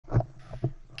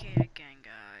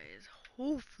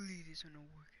is gonna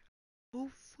work.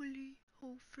 Hopefully.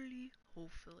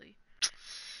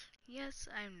 Yes,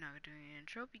 I'm not doing an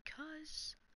intro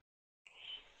because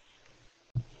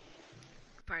you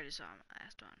probably saw my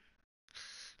last one.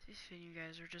 If you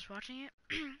guys are just watching it,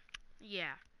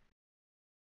 yeah.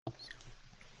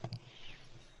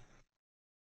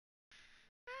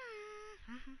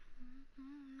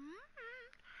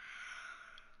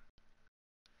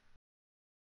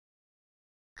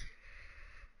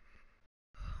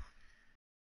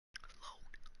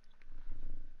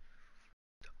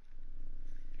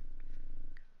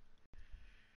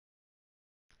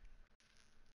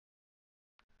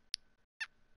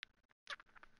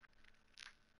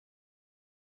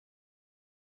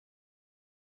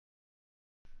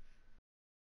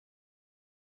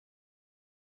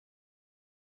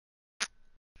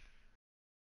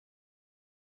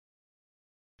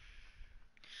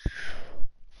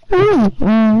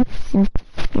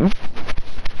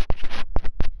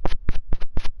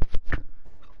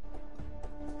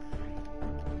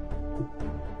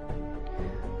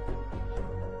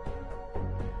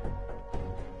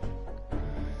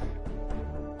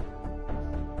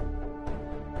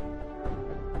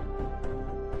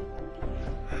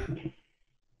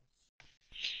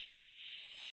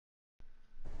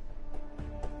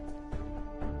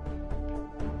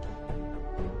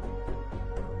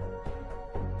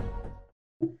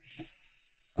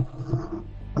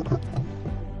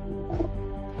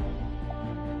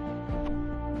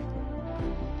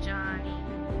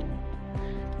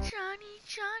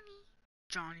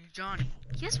 Johnny.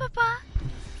 Yes, Papa.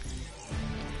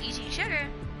 Eating sugar.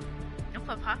 No,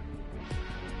 Papa.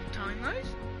 Telling lies.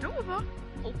 No, Papa.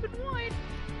 Open wide.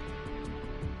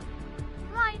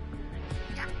 Wide.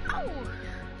 Ow.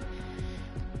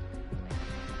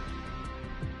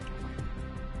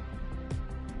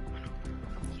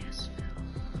 Yes, Phil.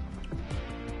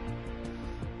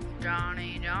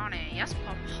 Johnny. Yes,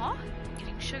 Papa.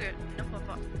 Eating sugar. No,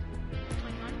 Papa.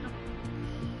 Telling lies. No.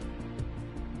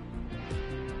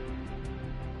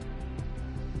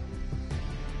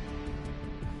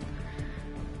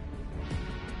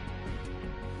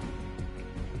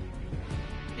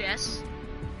 Yes.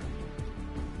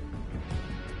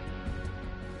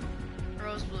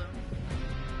 Roseblue.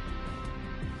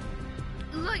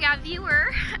 Ooh, I got a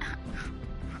viewer.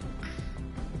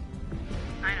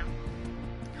 I know.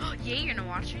 Oh, yeah, you're gonna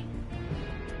watch me?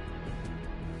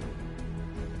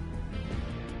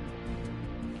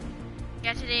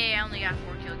 Yeah, today I only got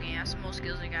 4 kill games. That's the most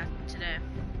kills I got today.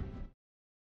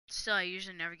 Still, I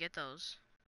usually never get those.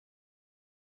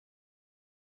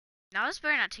 Now this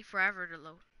better not take forever to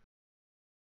load.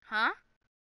 Huh?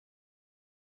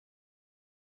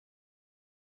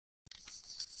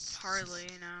 Hardly,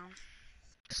 you know.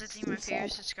 Cause I think my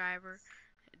favorite subscriber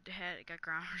got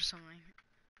grounded or something.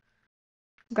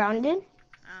 Grounded?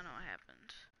 I don't know what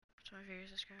happened. It's my favorite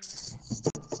subscriber.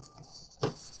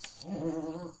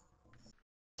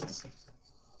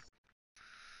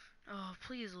 Oh,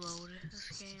 please load this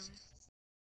game.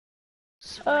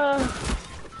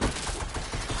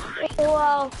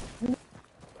 Well,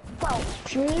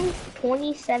 stream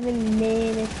 27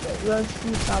 minutes at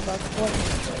Roseblue sawbuck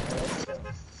fortnite.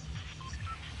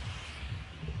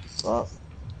 Well.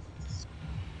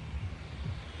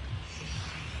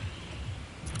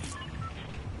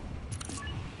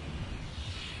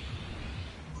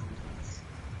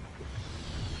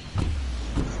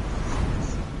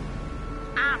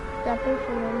 That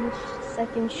person on the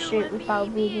second shirt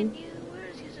without bleeding.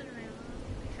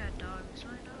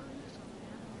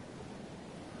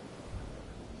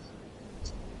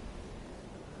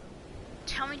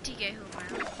 Tell me, TK, who am I?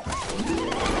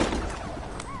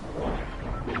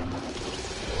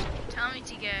 Tell me,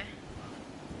 TK.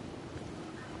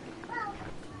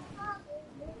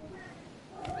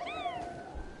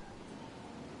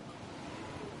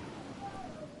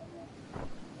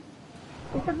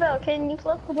 Isabel, can you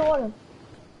close the door?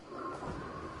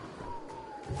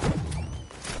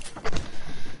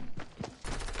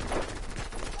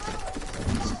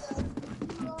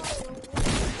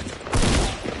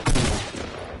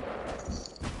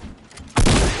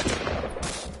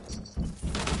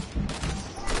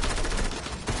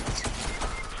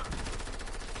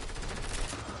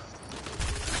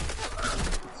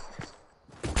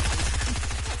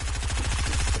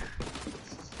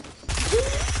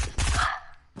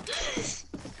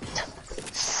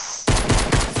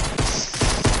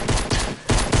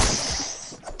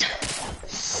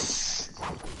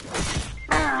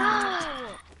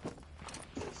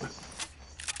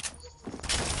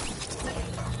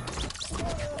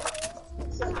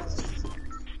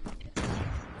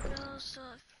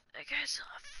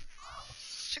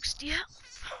 60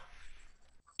 health.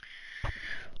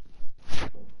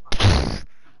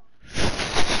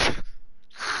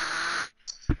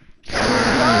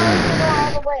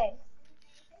 All the way.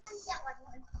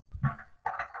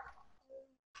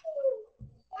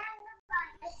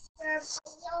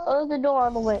 Close the door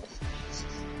all the way.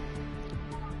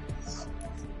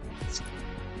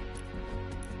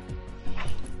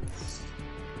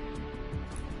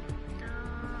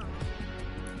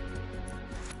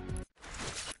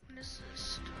 When does this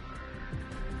start?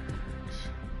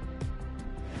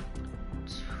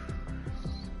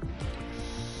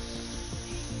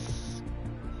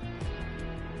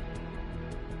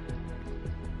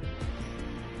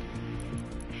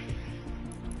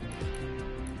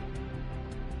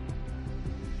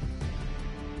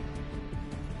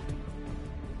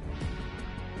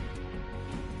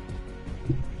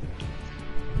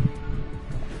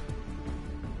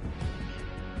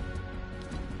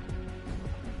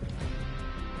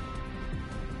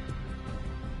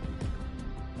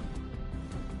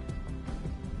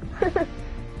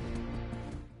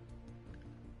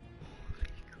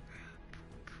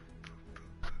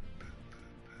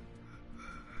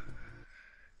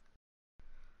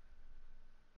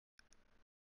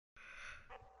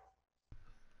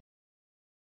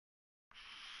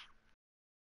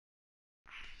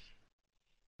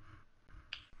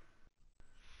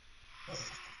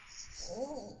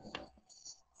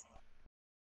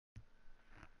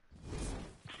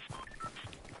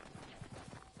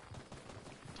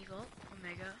 Default,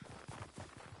 Omega.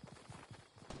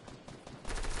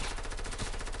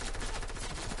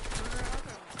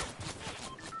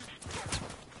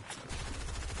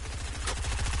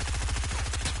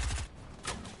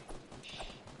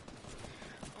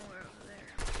 Oh, we're over there.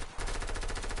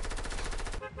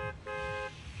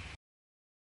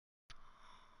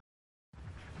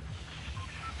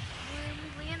 Where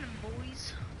we landing, boys?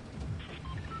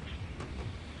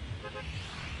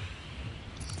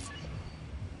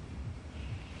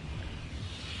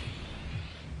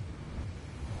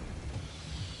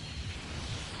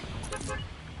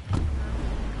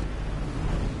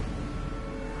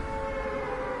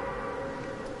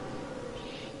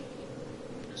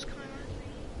 Just climb on me.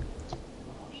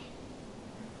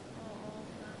 Oh, all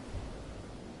of them.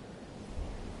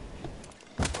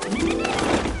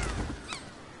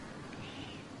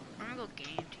 I'm gonna go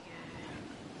game to get it.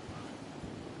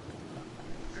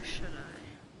 Or should I?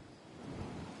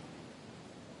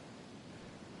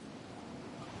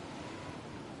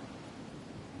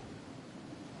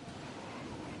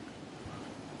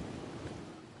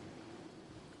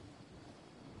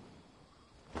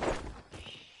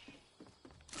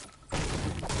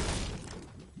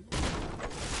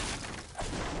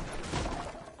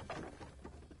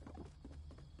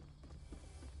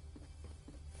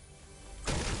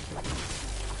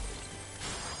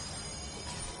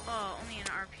 Oh, only an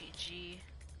RPG.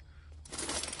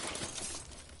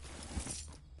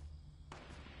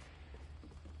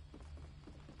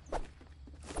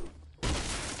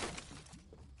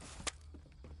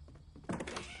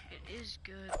 It is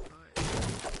good, but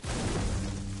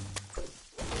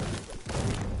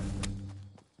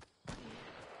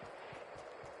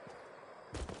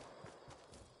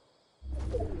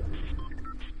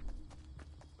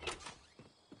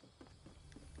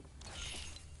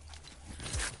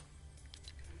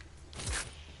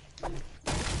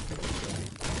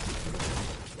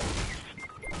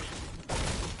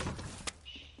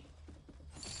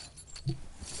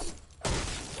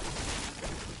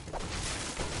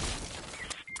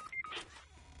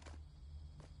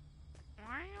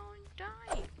why are you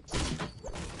dying?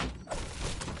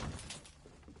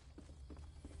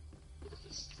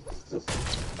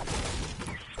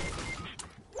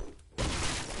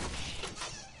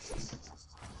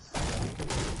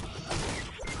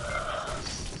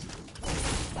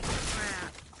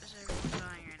 Crap, is everyone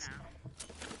dying right now?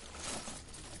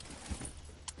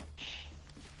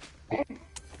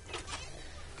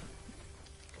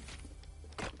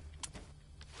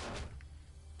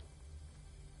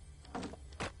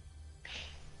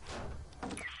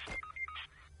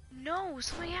 No,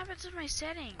 something happened to my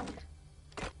settings.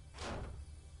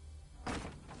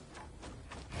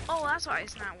 Oh, that's why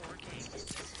it's not working.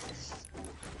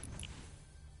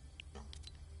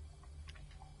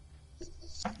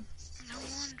 No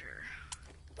wonder.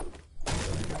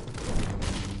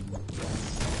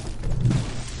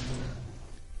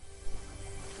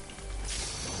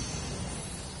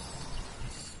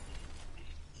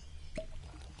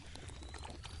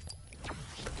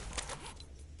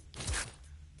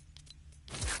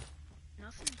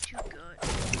 Nothing too good.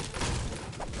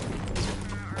 Except for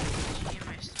my RPG and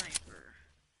my sniper.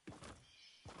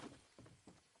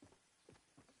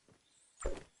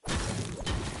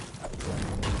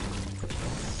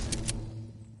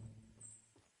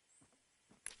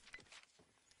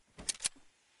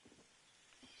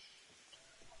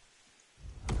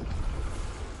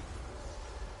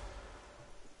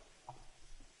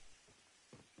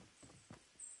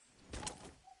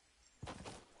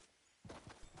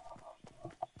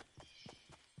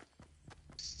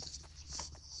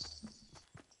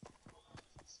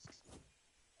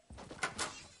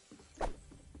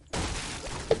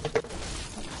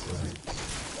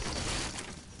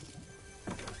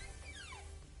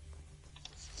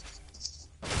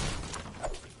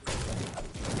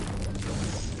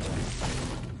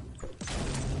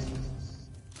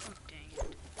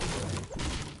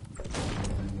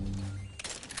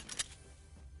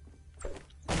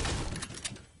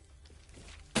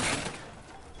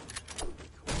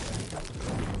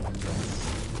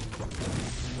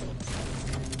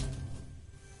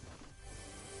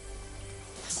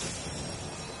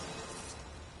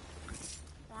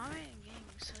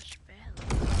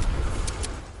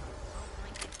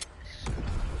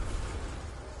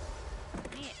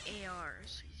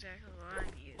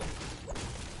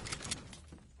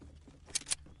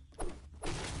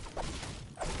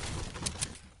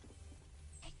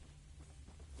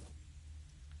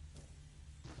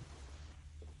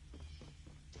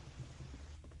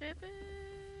 Why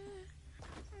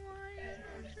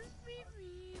don't you meet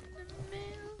me in the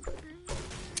middle?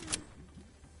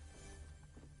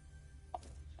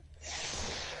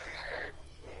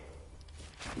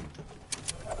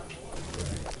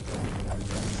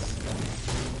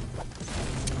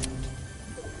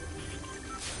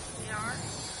 AR?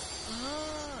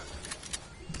 Oh,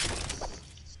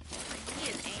 I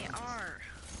need an AR.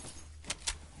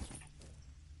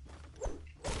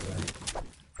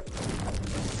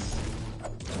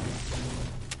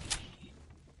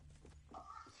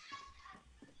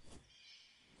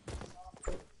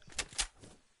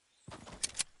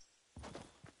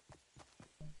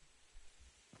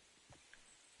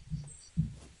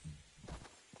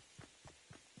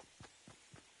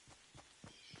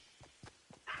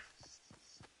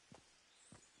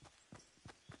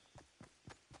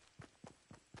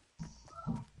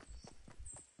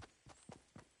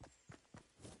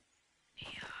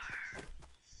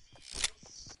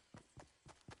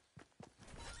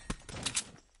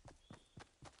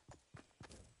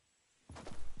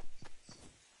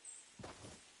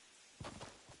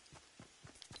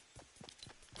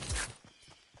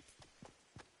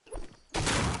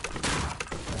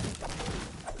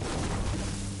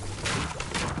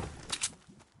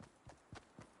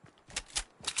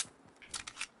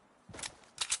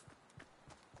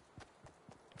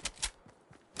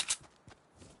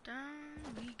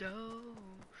 Down we go.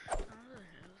 Down the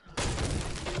hilltop.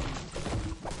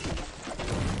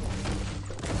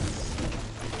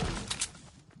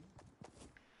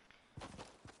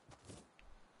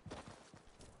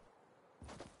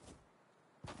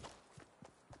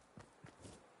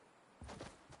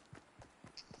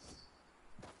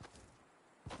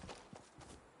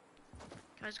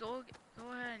 Guys, go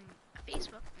ahead and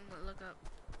Facebook and look up.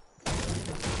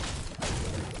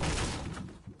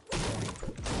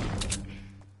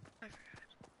 I forgot.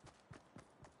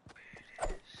 Where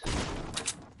it is.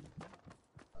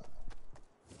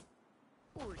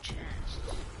 Ooh, chest.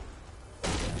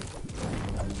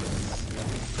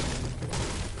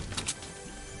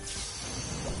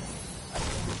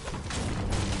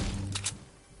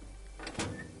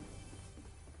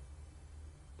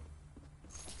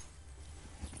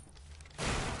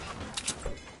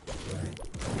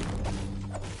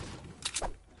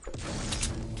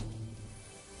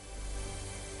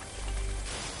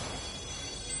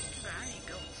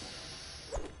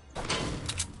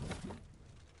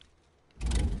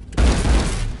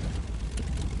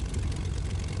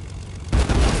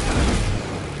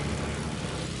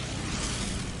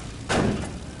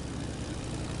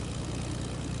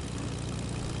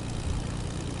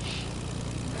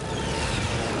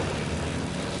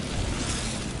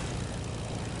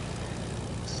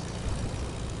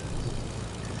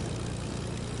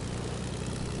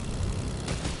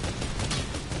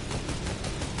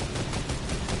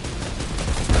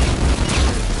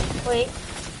 Wait.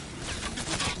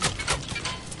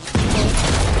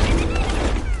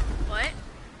 What?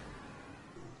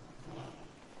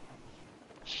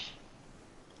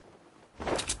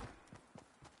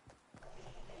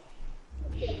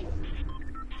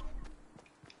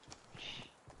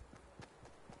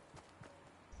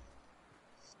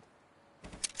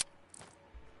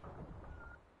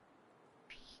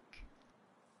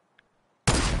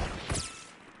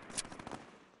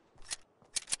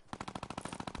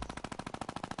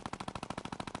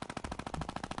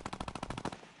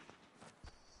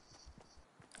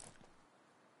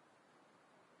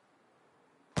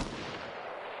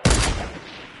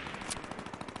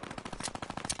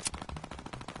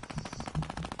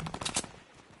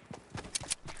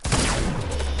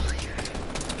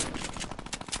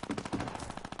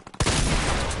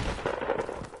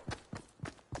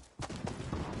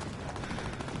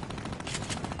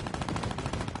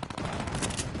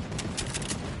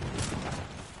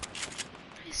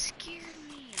 It scared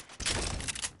me.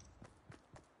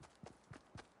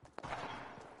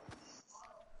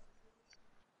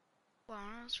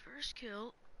 Juano's first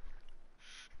kill.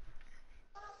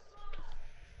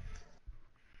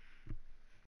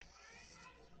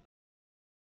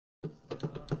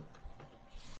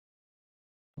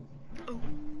 Oh,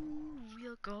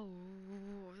 we'll go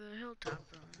over the hilltop.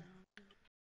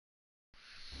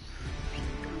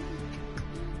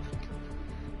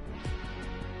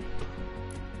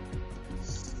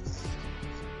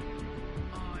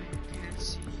 I can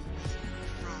see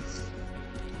from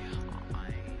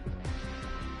behind.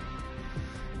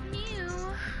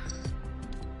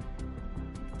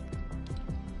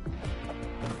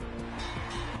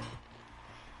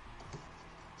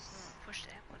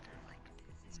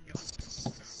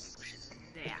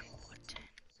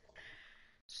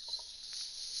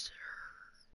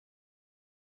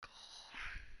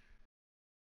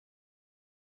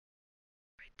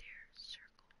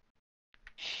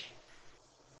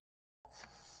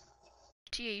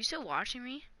 Tia, you still watching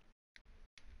me?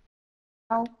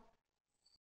 No.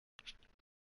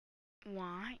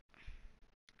 Why?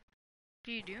 What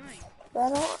are you doing?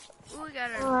 Ooh, We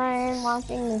got our I'm mates.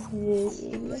 watching this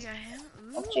We video. got him.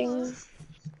 Ooh, Watching.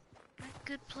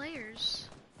 good players.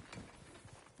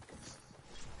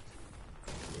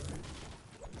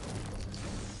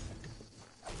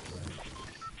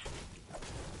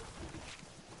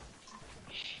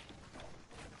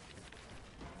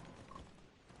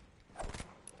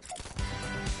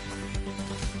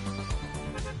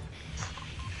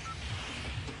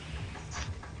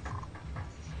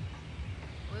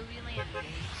 Where we land,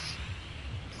 mates?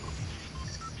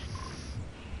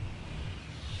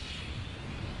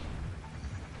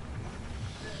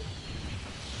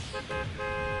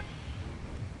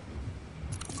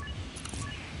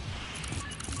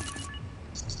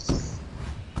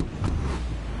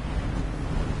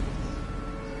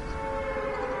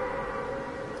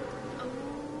 Oh,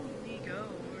 we go.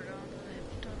 We're on the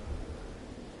hip top.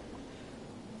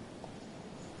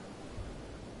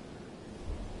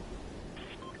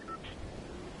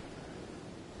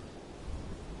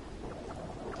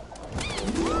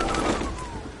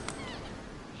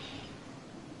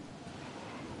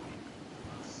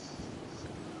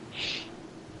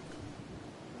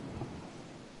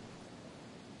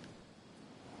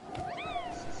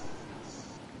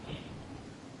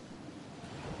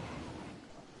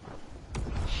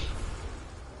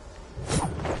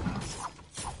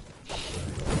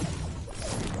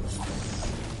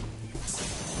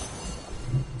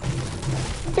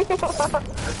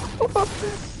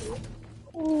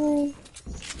 Mm.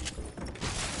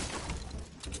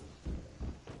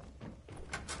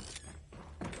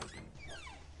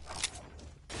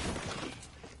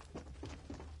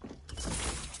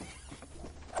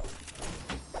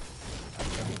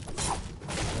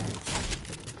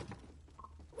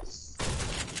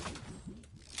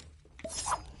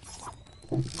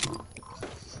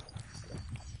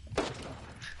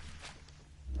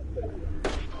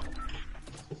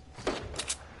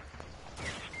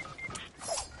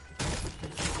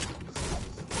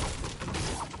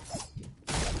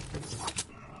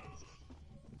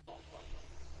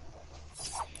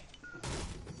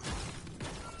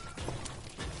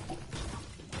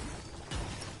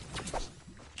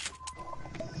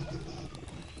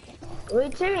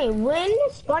 Wait, Timmy, when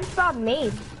is SpongeBob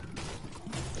made?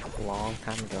 A long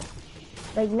time ago.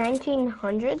 Like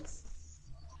 1900s?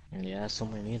 Yeah,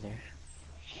 somewhere near there.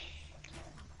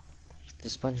 The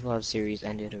SpongeBob series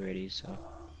ended already, so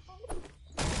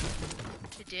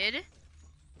It did?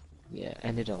 yeah,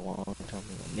 ended a long time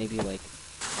ago. Maybe like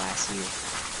last year.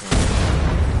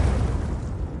 Yeah.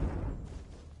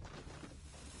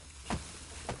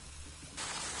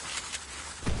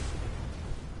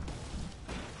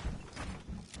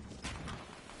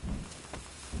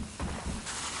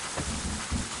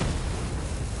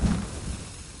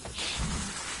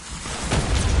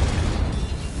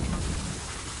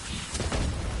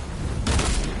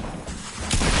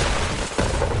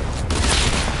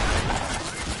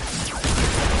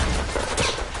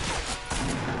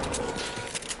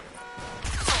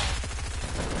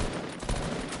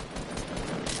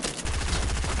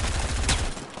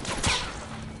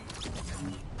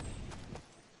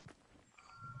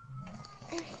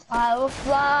 I will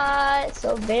fly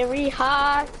so very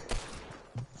high.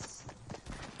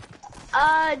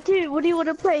 Dude, what do you want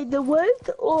to play? The wood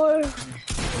or?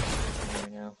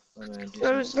 Right now, we're gonna do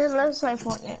some stuff. Then let's play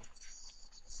Fortnite.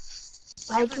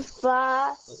 I can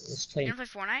fly. Let's You play. gonna play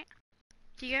Fortnite?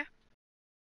 Tia?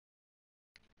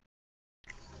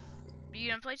 You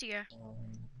gonna play Tia?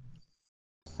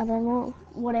 I don't know.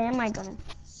 What am I gonna?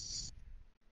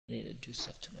 I need to do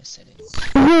stuff to my settings.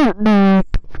 Timmy, I'm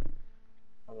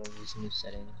gonna use new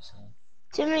settings.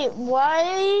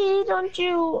 why don't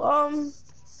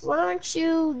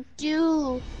you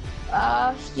do,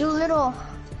 you little.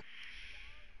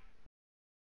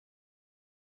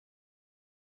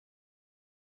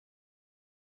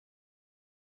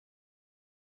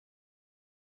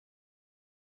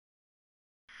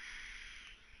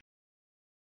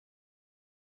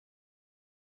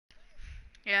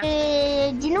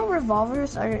 Yeah. Do you know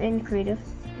revolvers are in creative?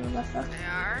 You know that stuff? They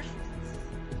are?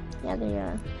 Yeah, they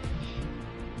are.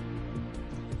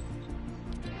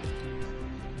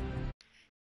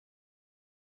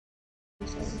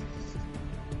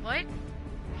 What?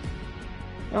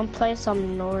 You want to play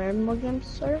some normal games,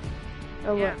 sir?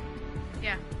 Or Yeah. what?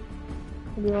 Yeah.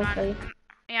 What do you want to play?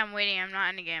 Yeah, I'm waiting. I'm not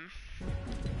in the game.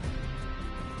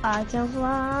 I can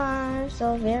fly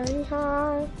so very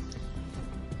high.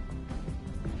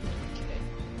 Okay,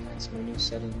 that's my new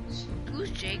settings. Who's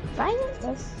Jake? Finally,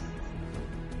 yes.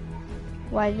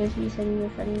 Why does he send you a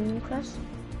friend request?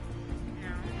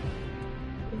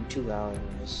 No. In 2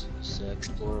 hours, it's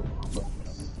explore.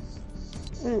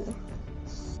 Mm.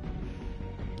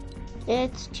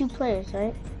 It's 2 players,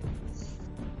 right?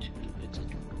 It's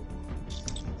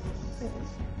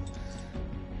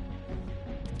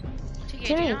a TK,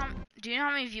 Jimmy. do you know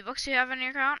how many V-Bucks you have on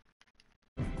your account?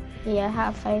 Yeah, I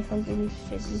have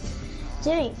 550.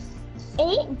 Jimmy,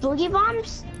 8 boogie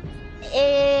bombs?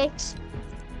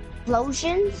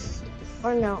 Explosions?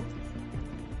 Or no?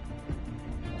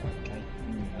 okay.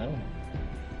 I don't know.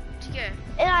 TK,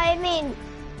 I mean,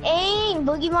 8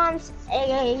 boogie bombs,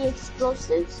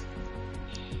 explosives?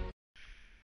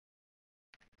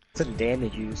 Doesn't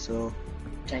damage you, so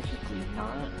technically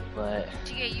not, but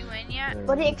TK, you in yet?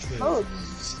 But it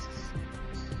explodes.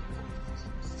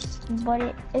 But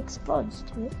it explodes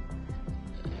too.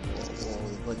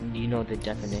 But do you know the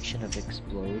definition of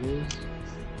explode is?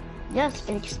 Yes,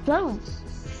 it explodes.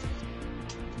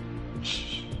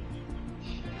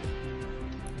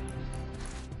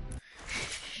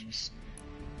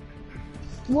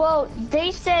 Well,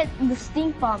 they said the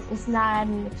stink bomb is not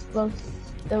an explosive,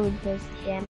 though it does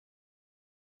damage.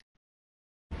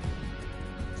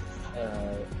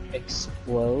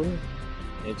 Explode.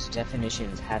 Its definition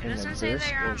is having a doesn't say burst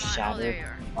they are or on my- oh, shatter there you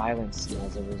are. violently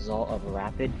as a result of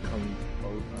rapid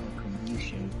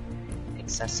combustion,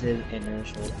 excessive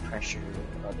inertial pressure,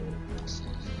 or other forces.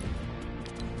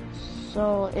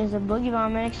 So, is a boogie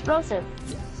bomb an explosive?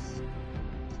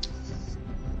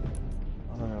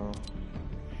 I don't know.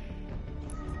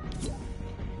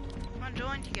 Come on,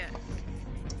 join TK.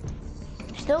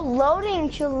 Still loading,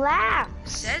 chillax. It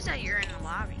says that you're in the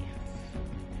lobby.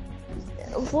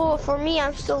 Well, for me,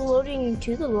 I'm still loading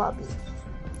into the lobby.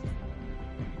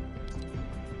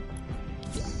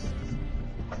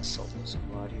 Solo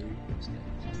squad here.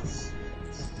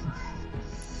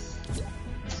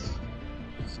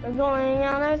 We're going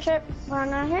on a trip on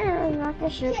a hair, not a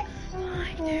ship.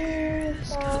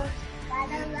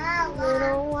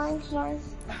 Little white star.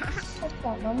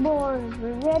 Come on board,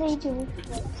 we're ready to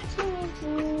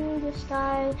into the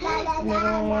sky.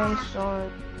 Little white star.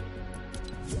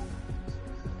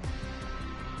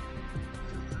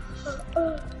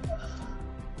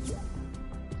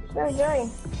 So Joey,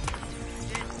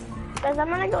 guys, I'm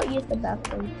gonna go use the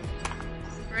bathroom.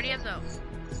 Ready up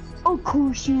though. Of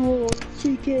course you will,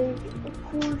 TK. Of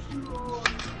course you will.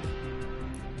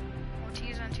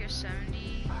 TK's on tier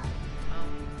 70.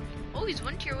 Oh, he's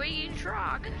 1 tier away in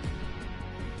Trog.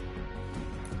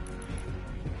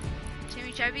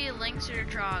 Timmy, try to be a Lynx or a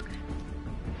Trog.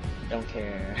 Don't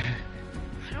care.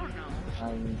 I don't know.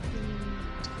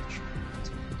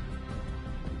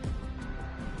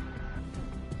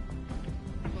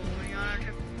 Going on a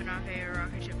trip in our favorite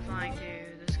rocket ship flying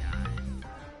to the sky.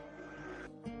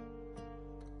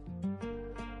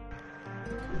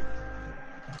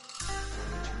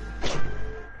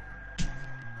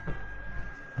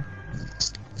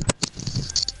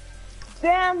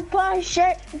 Grandpa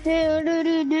shirt, do do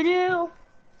do do do.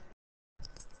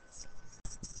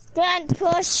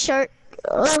 Grandpa shirt.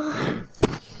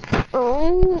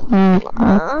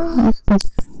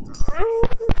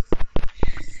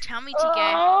 Tell me,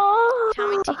 TK. Tell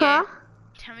me, TK. Huh?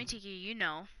 Tell me, TK, you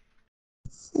know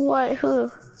What?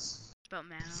 Who? about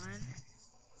Madeline.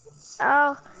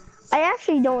 Oh, I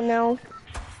actually don't know.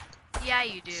 Yeah,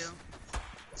 you do.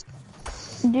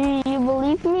 Do you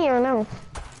believe me or no?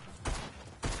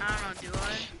 I don't know, do I?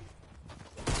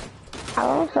 I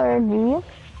don't know, do you?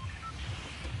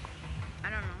 I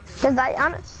don't know.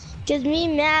 Cause me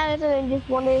and Madeline just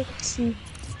wanted to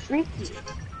treat you.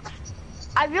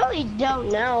 I really don't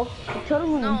know. I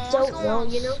totally No, don't know,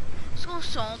 you know? Let's go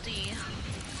salty.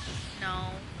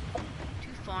 No.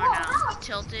 Too far now.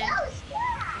 Tilted.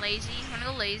 Lazy. Wanna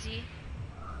go lazy?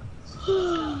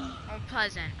 Or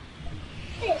pleasant?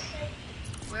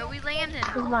 Where are we landing?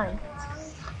 It's mine.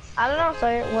 I don't know,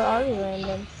 sorry, where are we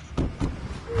landing?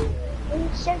 Baby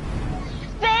shark,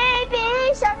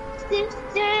 baby shark.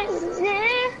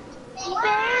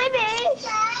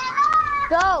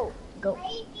 Go.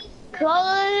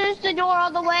 Close the door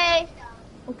all the way,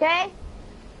 okay?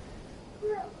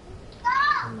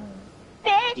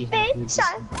 Baby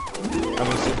shark. I'm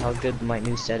gonna see how good my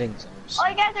new settings are. Oh,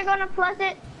 you guys are gonna plus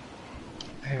it? Oh,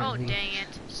 Apparently. dang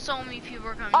it. So many people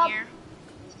are coming Up. here.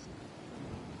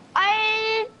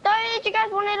 I thought that you guys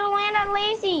wanted to land on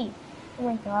Lazy. Oh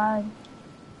my god.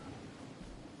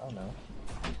 Oh no.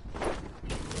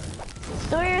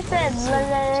 Sawyer said,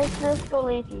 let's go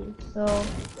Lazy. So,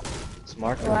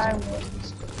 Smart. Right.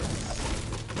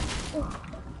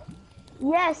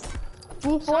 yes.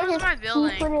 So is my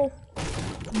building. He put his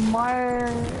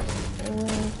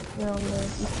you're on the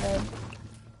east side.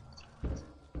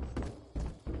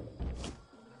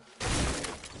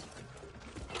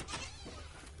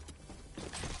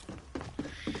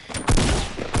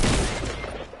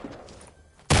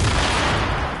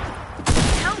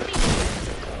 Help me!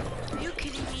 Are you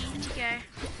kidding me, TK?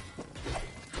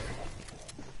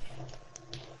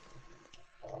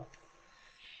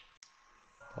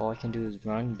 All I can do is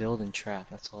run, build, and trap.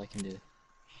 That's all I can do.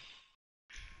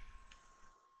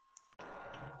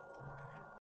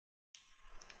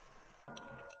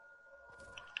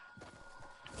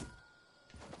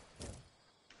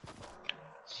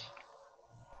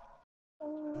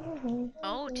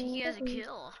 Oh, TK has a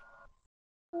kill.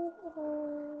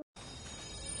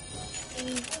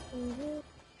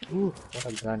 Ooh, what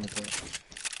a gun to get.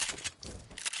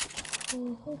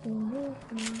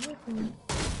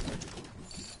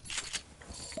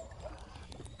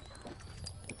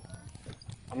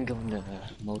 I'm going to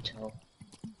the motel.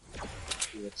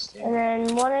 See what's there. And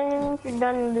then once you're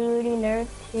done looting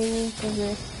everything to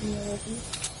this community.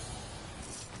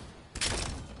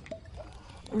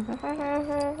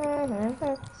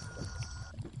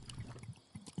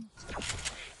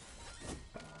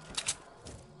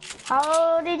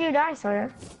 How did you die,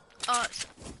 Sawyer? I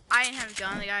didn't have a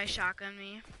gun. The guy shotgunned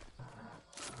me.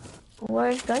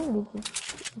 What gun did he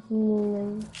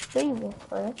kill you with,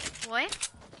 Sawyer? What?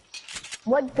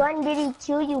 What gun did he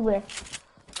kill you with?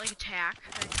 Like attack.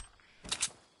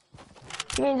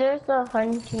 I mean, there's a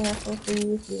hunting rifle for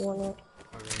you if you want it.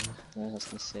 I was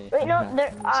gonna say. Wait, no,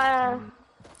 there,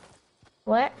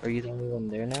 what? Are you the only one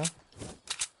there now?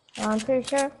 I'm pretty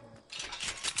sure.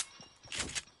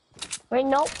 Wait,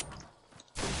 nope.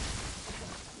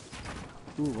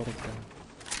 Ooh, what a gun.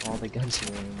 All the guns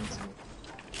here are invincible.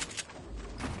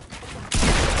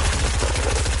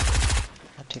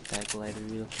 I'll take that glider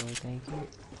reel for it, thank you.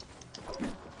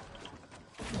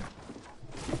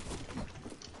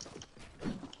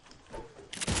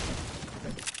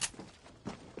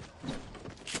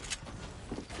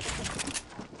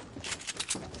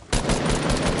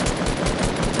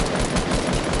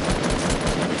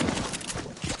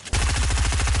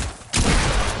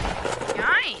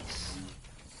 Nice.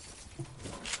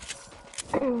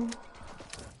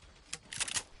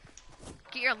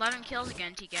 Get your 11 kills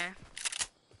again, TK.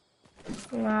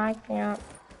 No, I can't.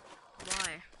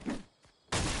 Why?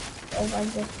 If I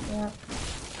just can't.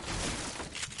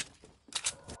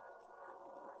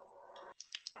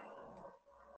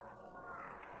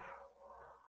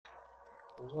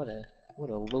 What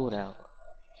a loadout.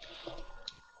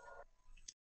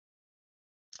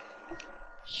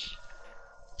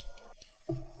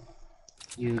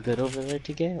 You good over there,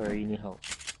 TK, or you need help?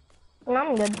 No,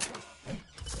 I'm good.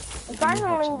 Surprisingly,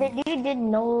 help the dude did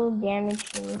no damage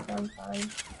to me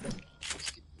sometimes.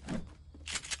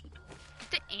 Get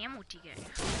the ammo, TK.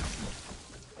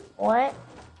 What?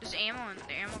 There's ammo in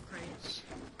the ammo crates.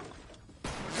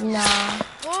 Nah.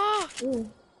 Whoa! Ooh.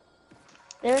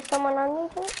 There's someone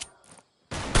underneath it?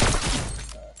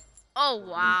 Oh,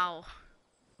 wow.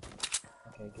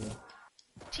 Okay, good.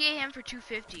 TA him for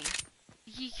 250.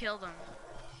 He killed him.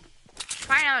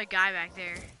 Find another guy back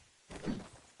there.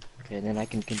 Okay, then I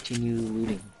can continue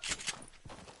looting.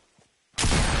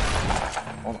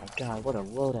 Oh my god, what a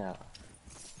loadout.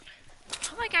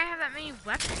 How did that guy have that many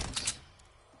weapons?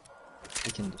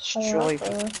 We can destroy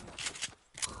people.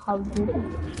 How did it?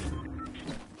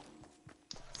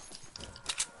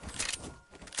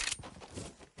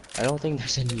 I don't think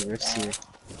there's any rifts here.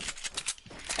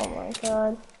 Oh my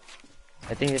god.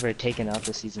 I think they were taking out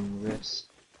the season rifts.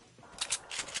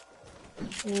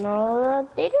 No,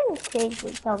 they didn't take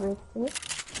the cover.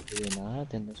 Did they not?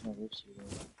 Then there's no rifts here.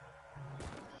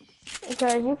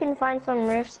 Because you can find some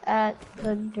rifts at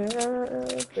the burger.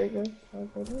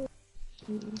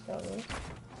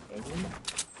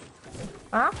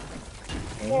 Huh?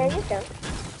 Yeah, you can.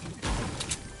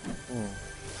 Oh.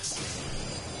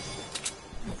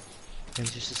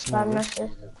 There's just a But small I'm not rift sure.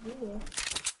 here.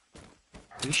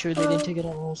 Are you sure they didn't take it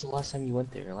out? When was the last time you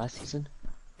went there? Last season?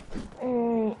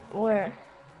 Where?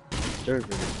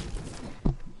 Durban.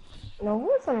 No, it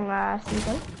wasn't last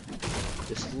season.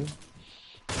 This season?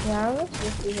 Yeah, it was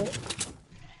this season.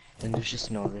 Then there's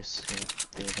just no risk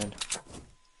there then.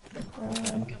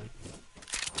 I'm coming.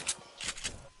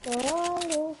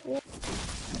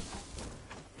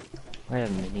 I have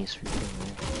minis for you.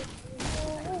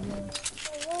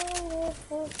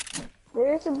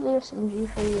 There's a blue SMG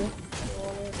for you.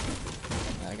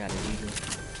 I got it, eagle.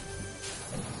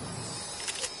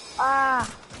 Ah!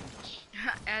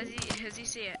 As he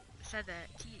said that,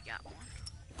 he got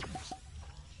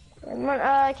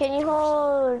one. Can you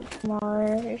hold my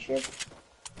airship?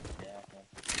 Yeah.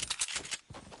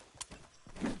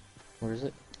 Where is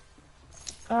it?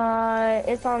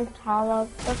 It's on top of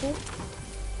something.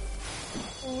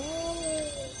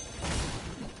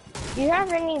 Do you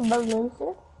have any balloons?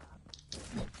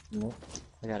 Nope.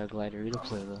 I got a glider to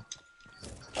play though.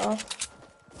 Oh.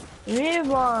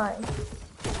 Rewind.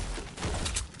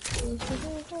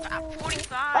 I'm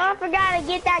 45. Oh, I forgot to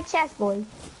get that chest, boy.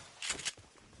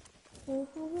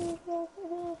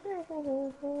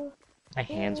 My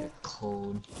hands are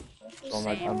cold. So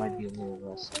I might be a little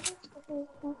rusty. Oh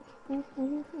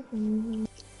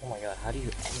my god, how do you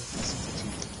edit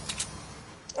this?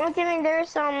 Oh, Jimmy, there's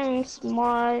some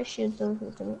small shoots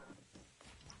over here.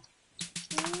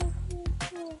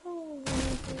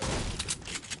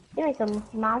 Give me some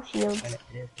small shields. Trying to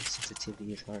edit the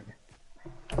sensitivity is hard.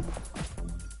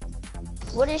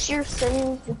 What is your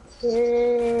sensitivity?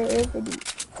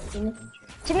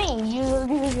 Jimmy,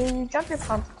 you drop your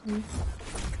pump, please.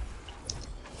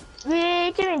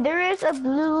 Wait, Jimmy, there is a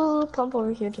blue pump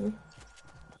over here, Jimmy.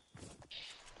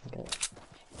 Okay.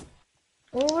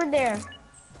 Over there.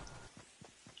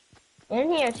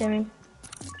 In here, Jimmy.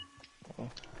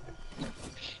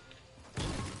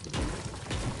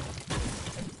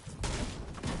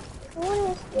 What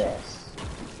is this?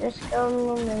 Just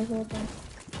go over here.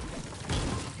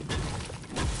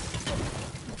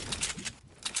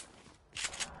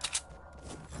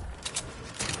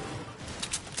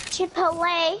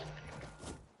 Chipotle.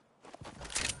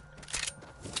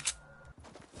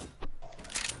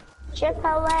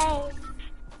 Chipotle.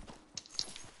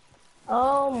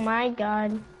 Oh my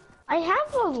god. I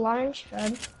have a launch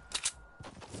pad.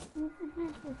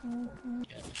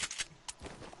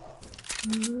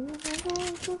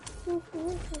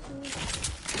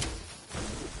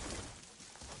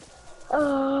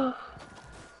 Oh.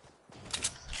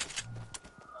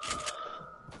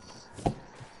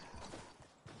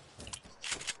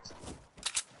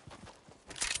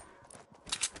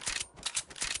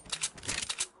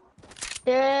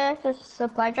 There's a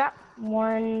supply drop,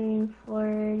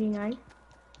 149.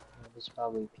 There's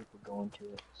probably people going to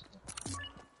it. So.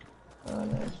 Oh,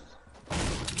 nice.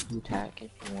 You attack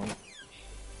if you want.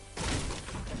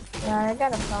 Yeah, I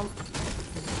got a pump.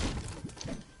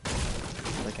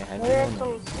 Like a heavy There's one?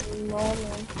 some small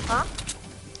ones. Huh?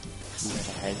 You got a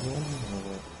heavy one or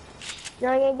what? No,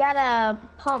 you got a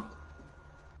pump.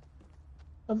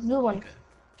 A blue one. Okay.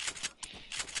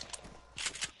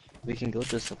 We can go to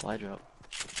the supply drop.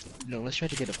 No, let's try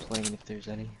to get a plane if there's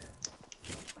any.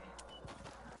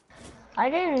 I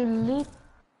didn't loot.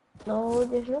 No,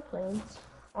 there's no planes.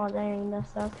 Oh dang, that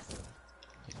sucks.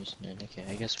 There's none. Okay,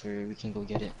 I guess we can go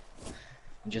get it.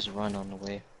 And just run on the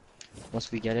way.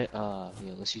 Once we get it, yeah,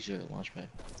 let's use your launch pad.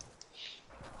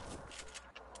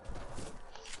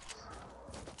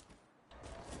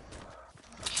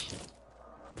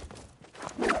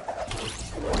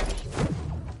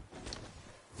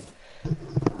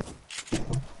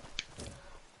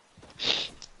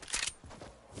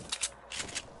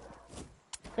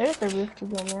 There's a roof to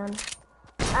go, man.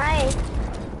 Hi.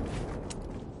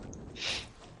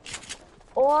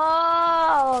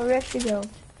 Whoa, roof to go.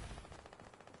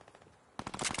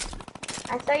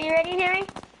 So you ready, Harry?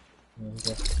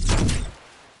 Yeah,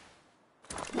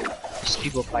 there's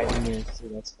people fighting here too,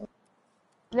 that's fun.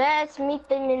 Let's meet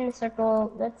them in the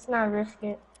circle. Let's not risk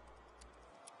it.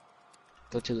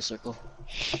 Go to the circle.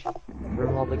 We're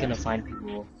probably gonna find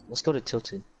people. Let's go to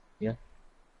Tilted, yeah?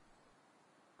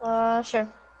 Sure.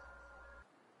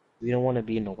 We don't want to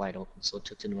be in the wide open, so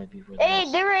Tilted might be really Hey,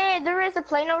 nice. there is a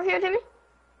plane over here, Timmy.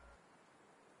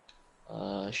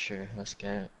 Sure, let's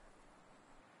get it.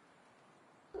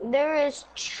 There is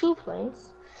 2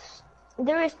 planes.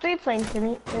 There is 3 planes,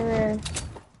 Timmy. There is...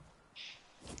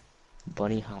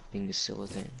 Bunny hopping is still a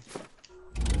thing.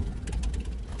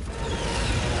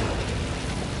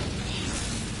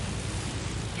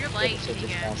 You're late, So just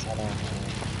again. pass that on.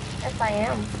 Yes, I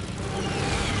am.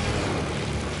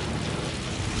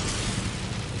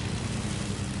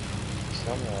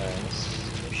 Somewhere,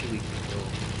 where should we go?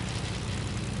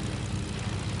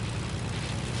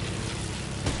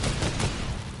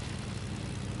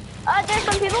 There's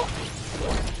some people.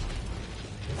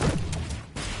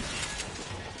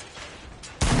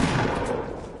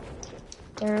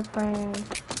 They're playing.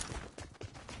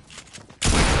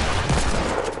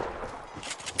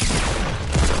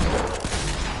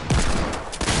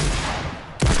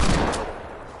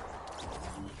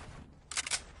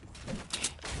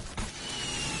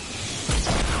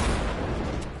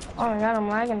 Oh my god, I'm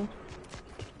lagging.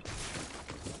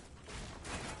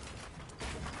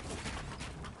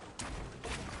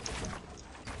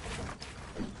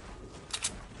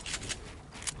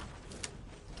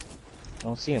 I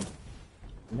don't see him.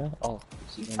 No? Oh,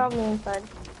 see him. Probably inside.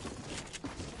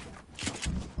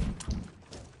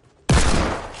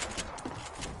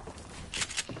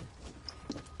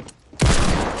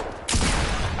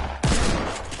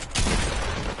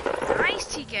 Nice,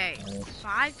 TK. Nice.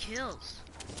 5 kills.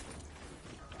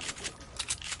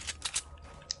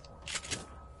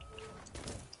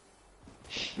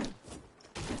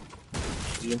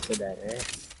 You into that, right?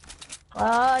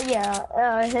 Yeah.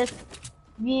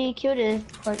 We killed his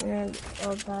partner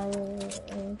by.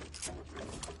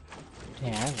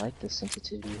 Yeah, I like this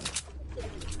sensitivity. It's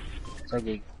like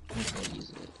I'm gonna use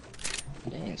it.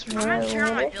 Dang, it's I'm not sure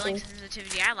on my what is building this?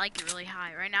 sensitivity. I like it really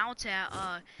high. Right now it's at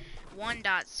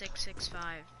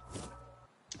 1.665.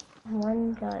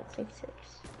 1.66.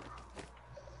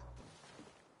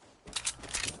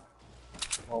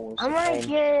 Well, we're I'm gonna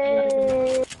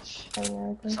supplying-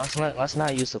 get. let's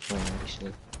not use the plane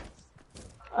actually.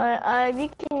 We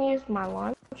can use my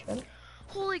launcher.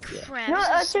 Holy Yeah. crap, No, this is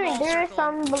a actually, small there are circle.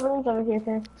 some balloons over here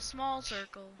too. Small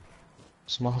circle.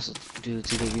 Dude,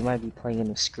 today we might be playing in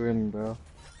a scrim, bro. You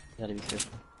gotta be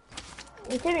careful.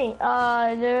 Timmy,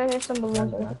 there are some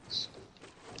balloons over here. Nuts.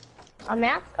 A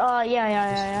map?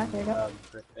 Yeah. There you go.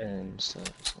 And stuff.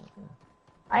 So,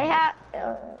 I have,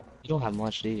 you don't have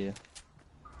much, do you?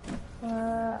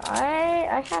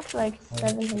 I have like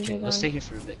 700. Okay, let's on. take it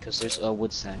for a bit, because there's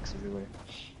wood sacks everywhere.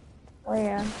 Oh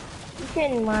yeah. You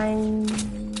can mine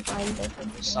those.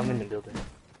 There's some in the building.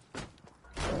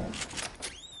 Yeah.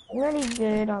 I'm really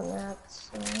good on that,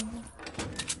 so.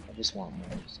 I just want more.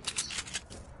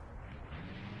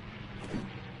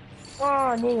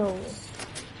 Oh, no.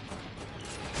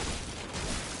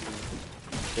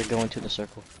 They're going to the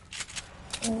circle.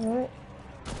 Alright.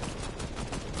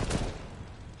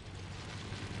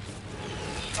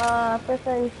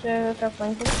 Person to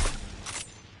flanking.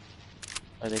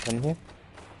 Are they coming here?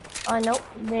 Nope.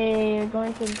 They're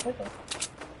going to the circle. I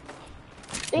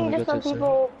think Wanna there's go some to the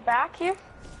people back here.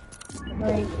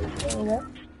 Like,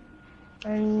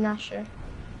 I'm not sure.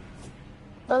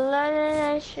 But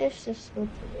let's just go to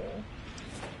the.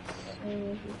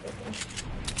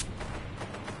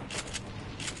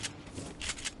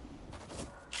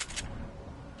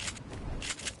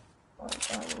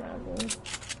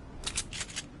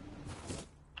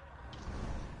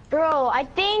 Bro, I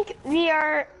think we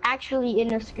are actually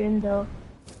in a scrim though.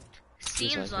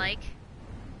 Seems like.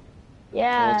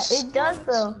 Yeah, it's it does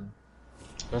though.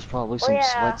 There's probably some yeah.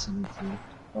 sweats in the team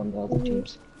from the other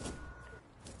teams.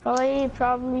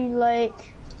 Probably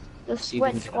like the See if we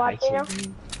sweat can get a high squad, you know? kill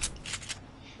game.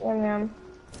 Yeah, man.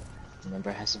 Remember,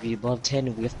 it has to be above 10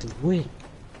 and we have to win.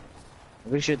 I'm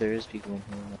pretty sure there is people in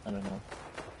here. I don't know.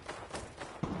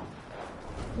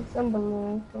 There's some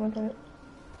balloons. Don't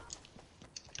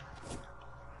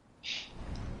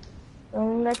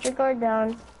let your guard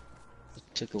down. It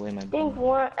took away my bomb.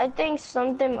 I think some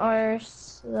of them are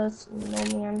the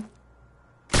snowman.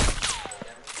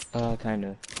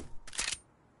 Kinda.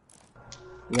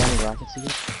 You got any rockets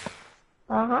again?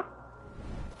 Uh-huh.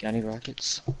 Got any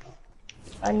rockets?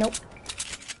 Nope.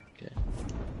 Okay.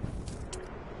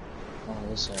 Oh,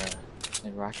 there's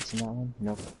any rockets in that one?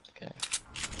 Nope. Okay.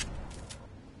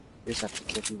 You just have to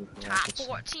kill people with Top rockets.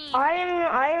 14.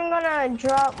 I'm gonna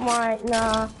drop my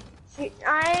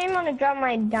I'm gonna drop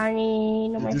my Dude,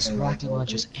 there's rocket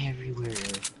launchers everywhere.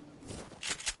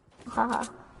 Haha.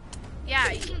 Yeah,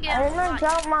 you can get I'm gonna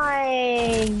drop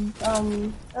my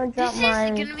This is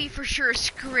gonna be for sure a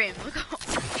scrim. Look how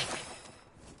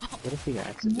What if we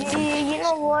accidentally? you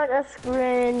know what a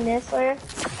screen is, or?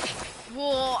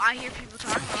 well, I hear people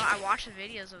talking about. I watch the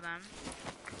videos of them.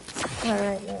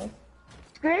 Alright, man.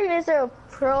 Screen is a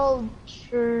pro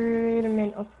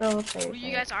tournament of pro players. Well,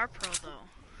 you guys are pro though.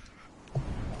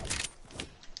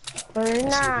 We're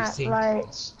not like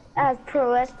as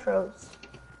pro as pros.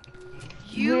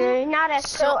 We're not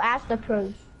as pro as the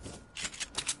pros.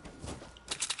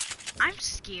 I'm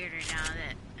scared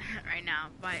right now,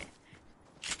 but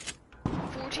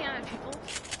 14 other people.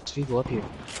 There's people up here.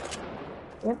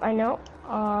 Yep, I know.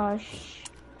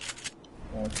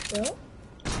 Let's go.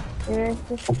 There's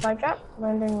this supply drop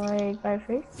landing right by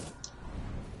face.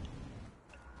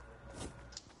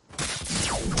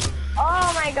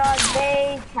 Oh my god,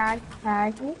 they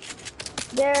tagged me.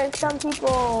 There's some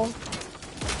people.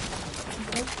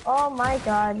 Oh my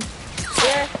god.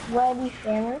 They're sweaty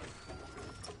spammers.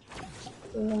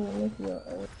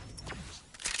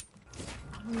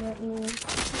 Let me.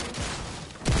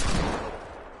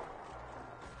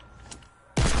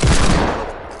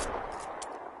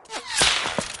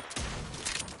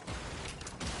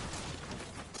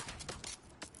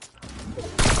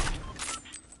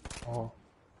 Oh.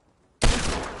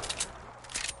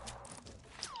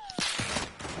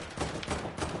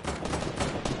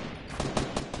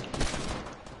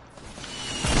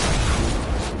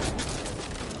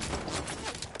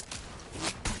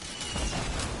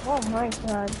 my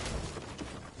god.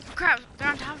 Crap, they're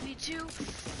on top of you too.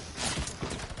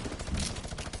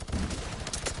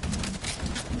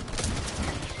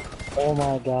 Oh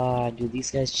my god, dude, these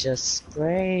guys just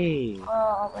spray.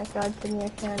 Oh my god, Timmy, I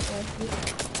can't answer.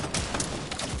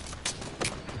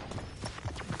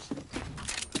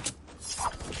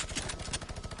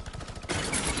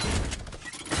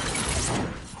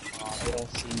 Oh, they don't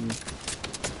see me.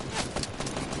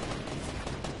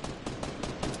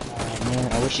 Oh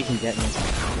man, I wish you can get me.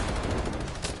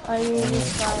 I really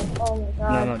tried. Oh my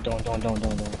god. No, don't.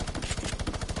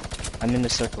 I'm in the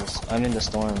circles. I'm in the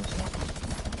storms.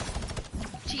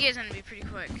 TK's gonna be pretty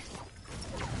quick.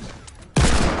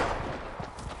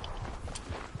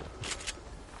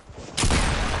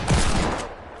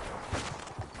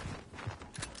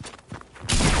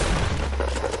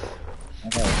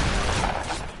 Okay.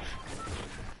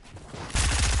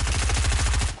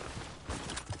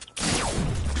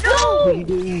 No! What are you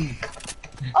doing?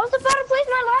 I was about to place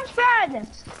my launch pad!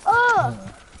 Ugh!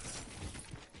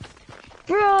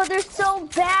 Bro, they're so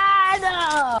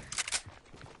bad!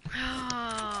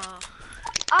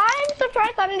 I'm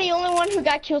surprised I'm the only one who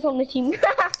got kills on the team.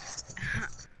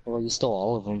 Well, you stole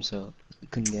all of them, so you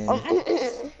couldn't get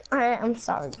any. I'm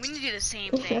sorry. We need to do the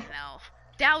same thing though.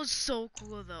 That was so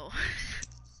cool though.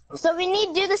 So we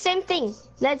need to do the same thing.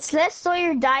 Let's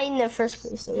Sawyer die in the first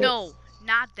place. So No,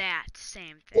 not that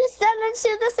same thing. let's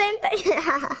do the same thing.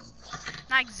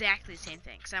 Not exactly the same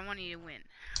thing, because I want you to win.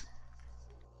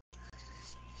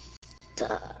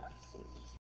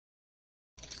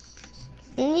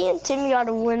 Me and Timmy got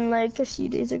a win like a few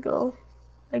days ago.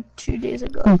 Like 2 days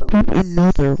ago.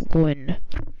 Another win.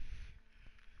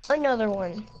 Another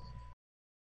one.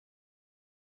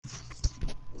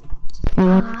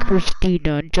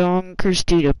 John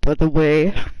Christina, by the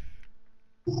way.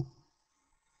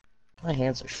 My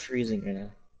hands are freezing right now.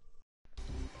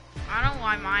 I don't know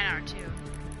why mine are too.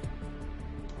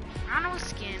 I don't know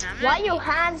skin. Why your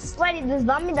hands sweaty? There's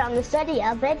vomit on the sweaty,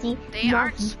 I bet you. They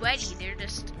aren't sweaty, they're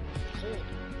just cold.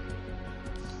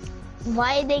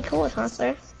 Why are they cold, huh,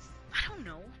 sir? I don't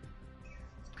know.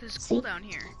 Because it's cold down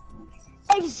here.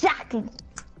 Exactly.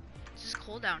 It's just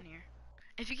cold down here.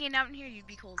 If you came down here, you'd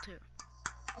be cold too.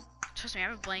 Trust me, I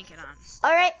have a blanket on.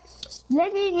 Alright,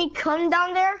 let me come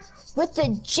down there with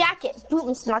the jacket. Boom,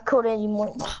 it's not cold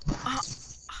anymore.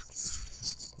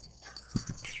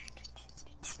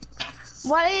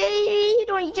 Why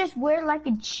don't you just wear like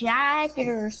a jacket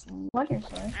or a sweater,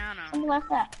 sir? I don't know. Something like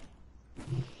that.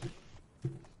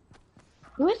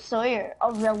 Who's Sawyer?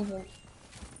 Oh, relevant.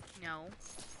 No.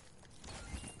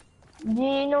 Do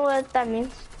you know what that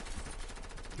means?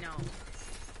 No.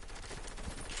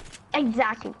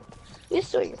 Exactly. Who's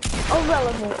Sawyer? Oh,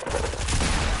 relevant.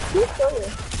 Who's Sawyer?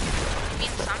 It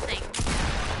means something.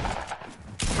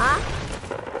 Huh?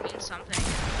 It means something.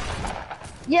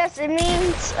 Yes, it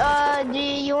means, do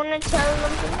you want to tell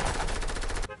them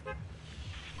something?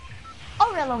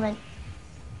 Oh, relevant.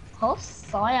 Oh,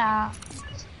 Sawyer.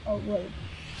 Oh, wait.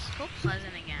 Just go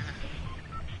Pleasant again.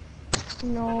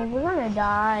 No, we're gonna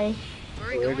die. Where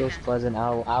are we There going goes then? Pleasant.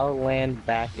 I'll land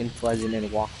back in Pleasant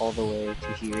and walk all the way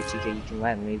to here. TK, you can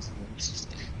land me.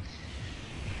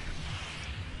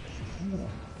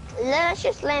 Let's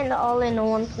just land all in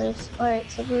one place. Alright,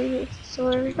 so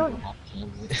where are we going?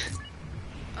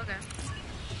 Okay.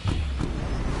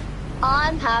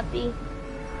 I'm happy.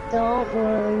 Don't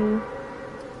worry.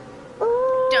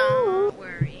 Ooh, Don't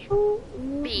worry. ooh,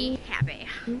 Be happy.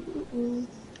 ooh,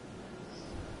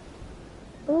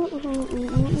 ooh,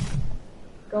 ooh.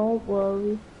 Don't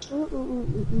worry.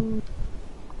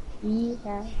 Be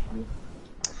happy.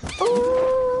 Ooh,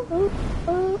 ooh,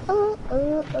 ooh, ooh,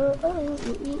 ooh,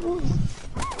 ooh, ooh.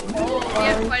 We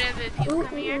have quite a bit of people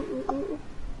coming here.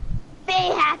 Be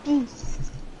happy.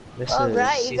 This All is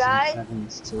right, you season guys.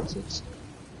 7's tilted.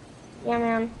 Yeah,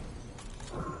 man.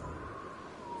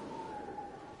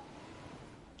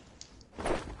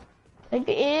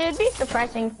 It'd be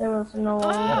surprising if there was no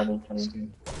one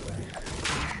coming.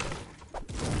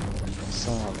 I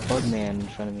saw a bug man in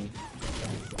front of me.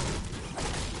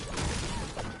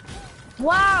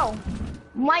 Wow!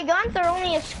 My guns are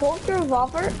only a sculptor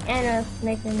revolver and a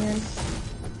sniper man.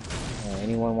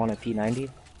 Anyone want a P90?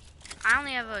 I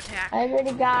only have an attack. I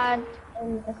already got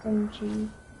an SMG.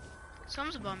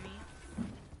 Someone's above me.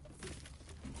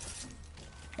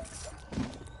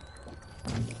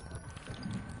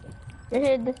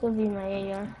 This will be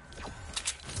my AR.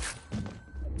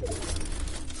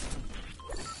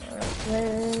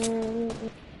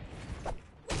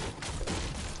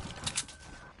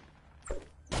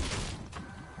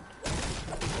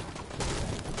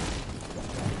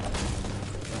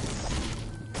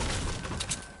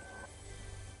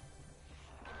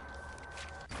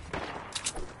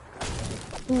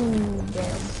 Damn.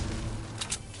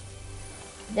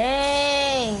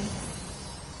 Dang.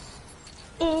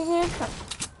 Easy go.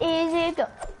 Easy go.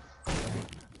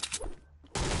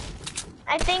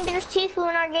 I think there's Tifu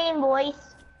in our game, boys.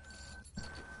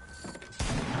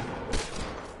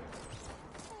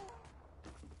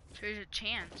 There's a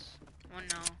chance. Well,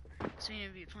 no. So you need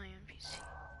to be playing PC.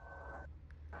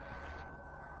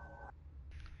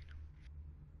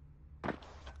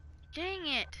 Dang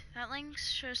it! That link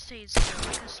should have stayed still. I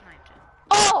could have sniped it.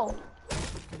 Oh!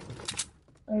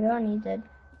 I don't need it.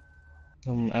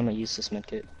 I'm gonna use this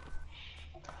medkit.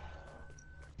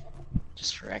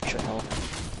 Just for extra help.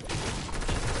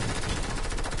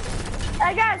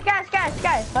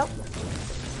 Guys. Oh.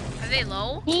 Are they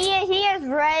low? He is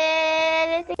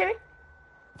red.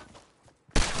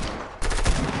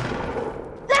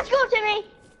 Let's go, Timmy!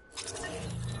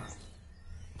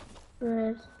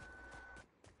 Red.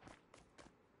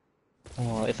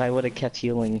 Oh, if I would have kept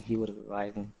healing, he would have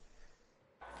revived him.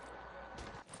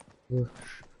 Ugh.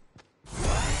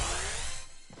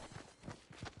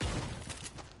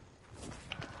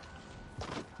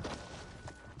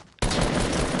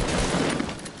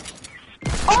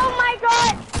 Oh my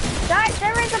god! Guys,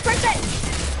 there is a person!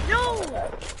 No!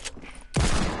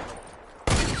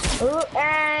 Ooh,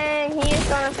 and he is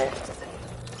gonna fit.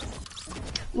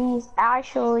 He's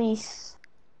actually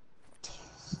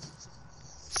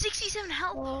 67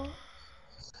 health.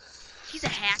 He's a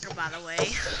hacker, by the way.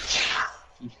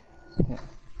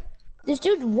 This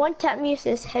dude one tap me with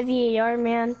this heavy AR,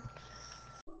 man.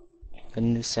 The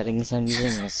new settings I'm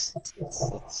using is it's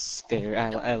scary.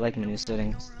 I like my new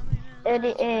settings.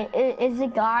 Is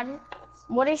it God?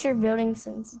 What is your building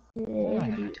sense? Is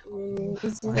it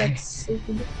like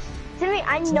super? Timmy,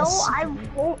 I know I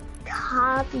won't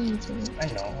copy you, Timmy. I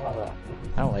know.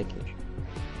 I like it.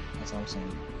 That's all I'm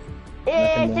saying.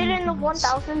 Is it in the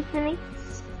 1000s, Timmy?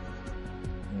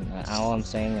 All I'm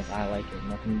saying is I like it.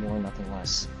 Nothing more, nothing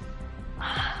less.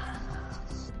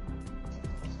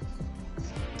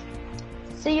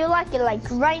 So you like it like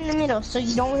right in the middle, so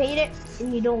you don't hate it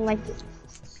and you don't like it.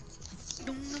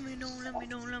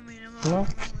 No?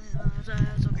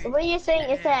 So what you're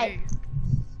saying is that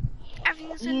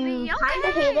you kind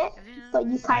of hate it, but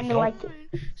you kind of like it.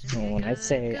 No, when I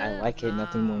say I like it,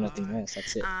 nothing more, nothing less,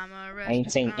 that's it. I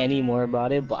ain't saying any more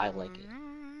about it, but I like it.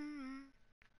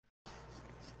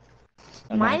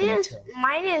 Mine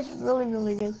is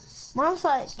really good. Mine's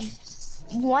like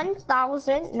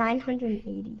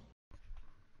 1,980.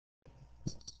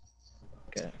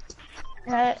 Okay.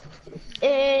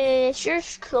 Is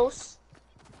yours close?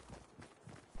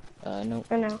 No.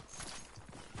 Or no?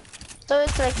 So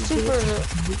it's like super.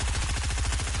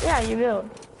 Yeah, you build.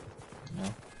 No.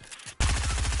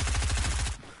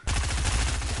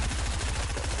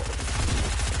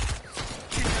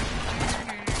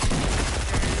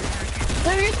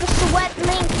 There's the sweat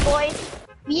link, boys.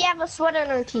 We have a sweat on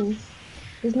our team.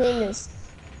 His name is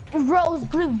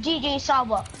Roseblue DJ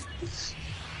sawbuck.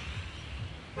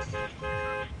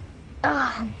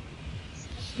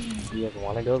 Do you ever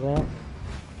want to go there?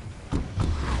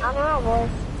 I don't know, boys.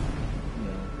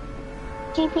 No.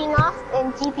 TP off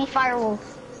and TP Firewolf.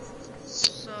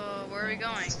 So, where are we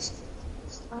going?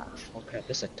 Oh crap,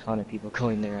 there's a ton of people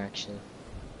going there actually.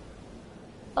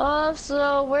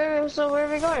 So where are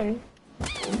we going?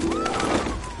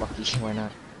 Lucky, why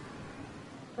not?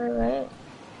 Alright.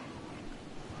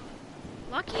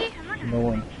 Lucky? I'm not gonna. No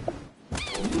one.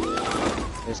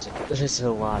 There's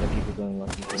a lot of people going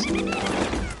lucky for some reason.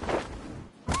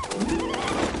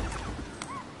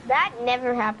 That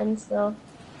never happens though.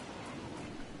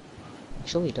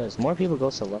 Actually it does. More people go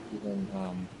to lucky than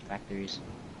factories.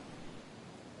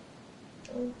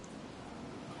 I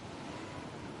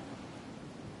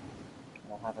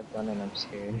have a gun and I'm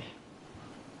scared.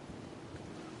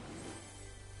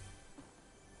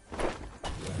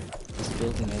 This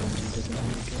building I went to doesn't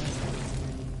have a gun.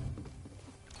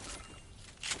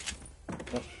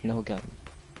 Oh, no gun.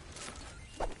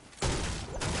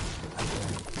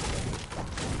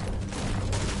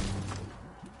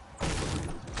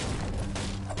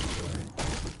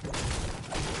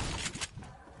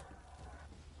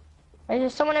 Is there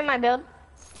someone in my build?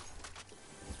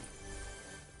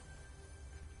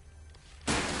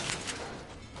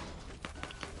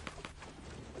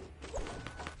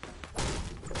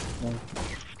 No.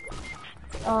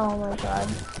 Oh my god.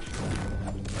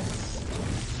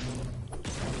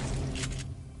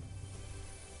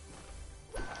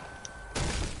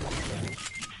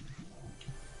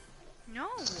 No.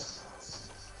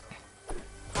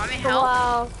 Want me help?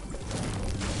 Wow.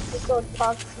 Let's go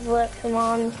talk to it, come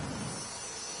on.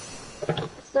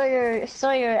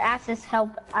 Sawyer asked his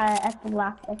help at the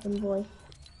last second, boy.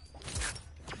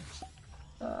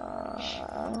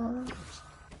 I'm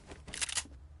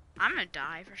gonna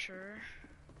die for sure.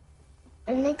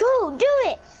 And they go, do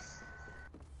it!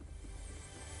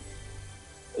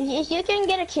 If you can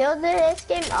get a kill this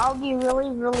game, I'll be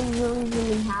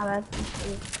really happy.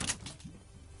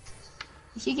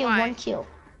 If you get Why? one kill.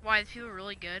 Why? The people are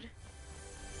really good.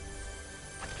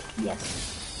 Yes.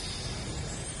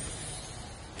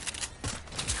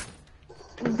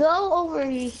 Go over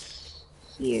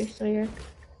here, Sawyer.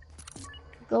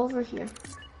 Go over here.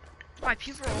 Why?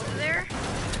 People are over there?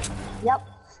 Yep.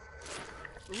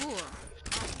 Ooh.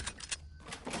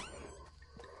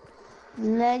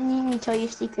 Let me tell you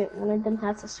a secret. One of them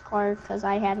has a scar because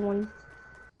I had one.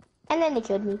 And then they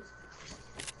killed me.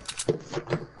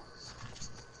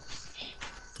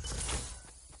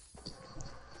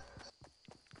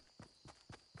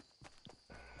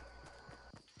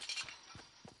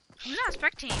 Who's not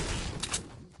spectating me?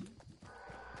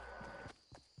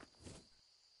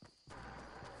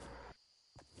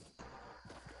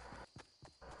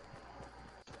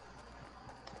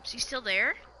 Is he still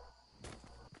there?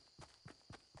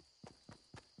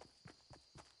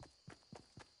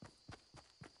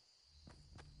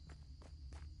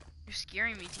 You're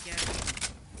scaring me together.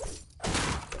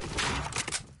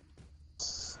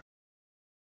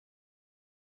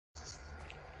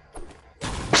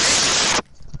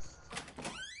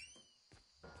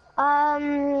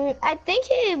 I think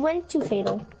it went to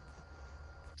fatal.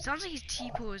 Sounds like he's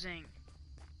T-posing.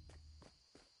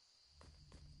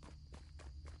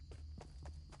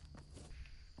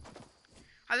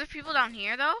 Are there people down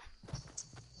here though?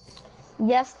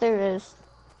 Yes, there is.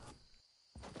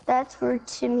 That's where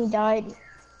Timmy died.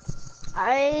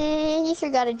 He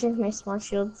forgot to drink my small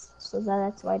shields, so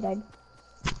that's why I died.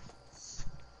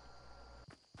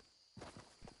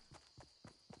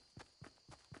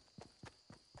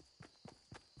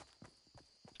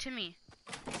 Timmy.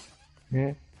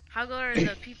 Hmm? How good are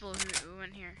the people who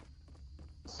went here?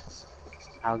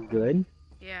 How good?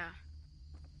 Yeah.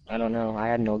 I don't know. I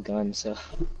had no gun, so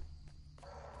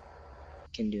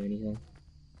can do anything.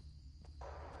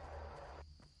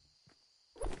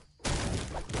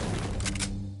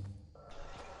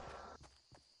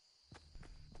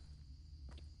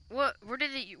 What? Where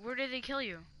did they kill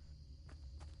you?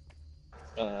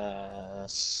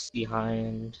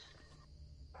 Behind.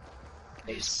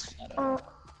 Base. I don't know.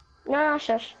 No,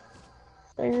 shush.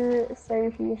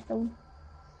 Sorry for your son.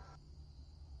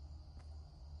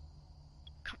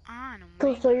 Come on, I'm Go,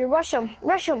 waiting. Sawyer, rush him,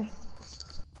 rush him.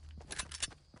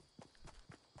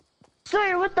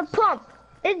 Sawyer, with the pump,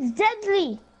 it's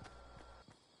deadly.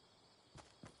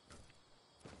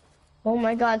 Oh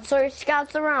my God, Sawyer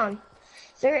scouts around.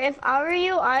 Sir, if I were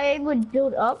you, I would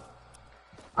build up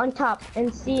on top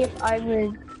and see if I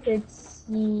could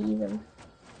see them.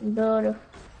 Build.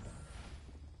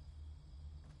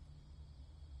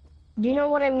 Do you know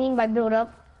what I mean by build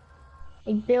up?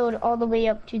 Like build all the way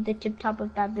up to the tip top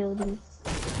of that building.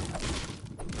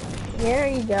 There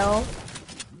you go.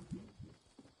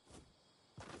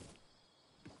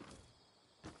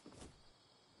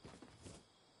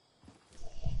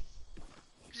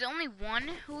 Is it only one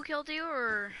who killed you,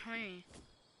 or how many?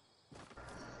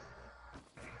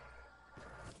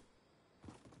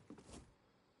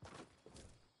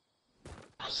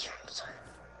 I hear him, sir.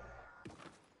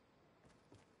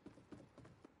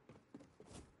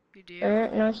 You do?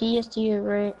 No, he is to your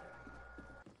right.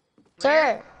 Where?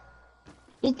 Sir,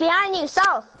 he's behind you,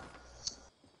 south.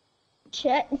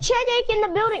 Check in the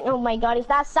building. Oh my God, is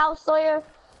that south, Sawyer?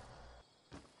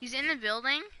 He's in the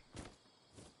building?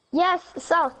 Yes,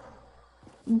 south.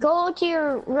 Go to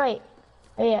your right.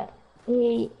 Oh, yeah,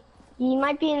 he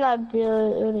might be in that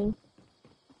building.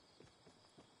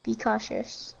 Be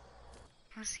cautious.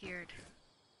 I'm scared.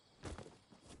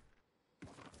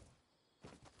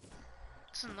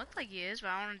 Doesn't look like he is, but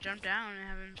I want to jump down and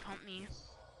have him pump me.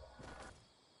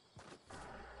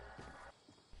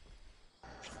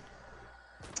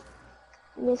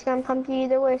 He's gonna pump you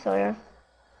either way, Sawyer.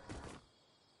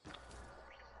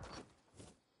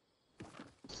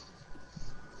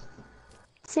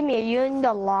 Timmy, are you in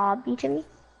the lobby, Timmy?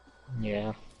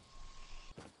 Yeah.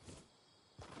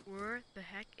 Where the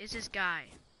heck is this guy?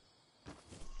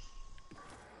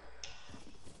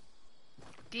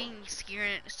 Getting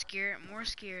more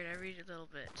scared every little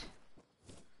bit.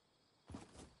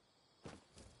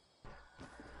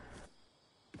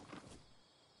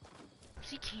 Is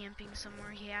he camping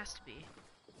somewhere? He has to be.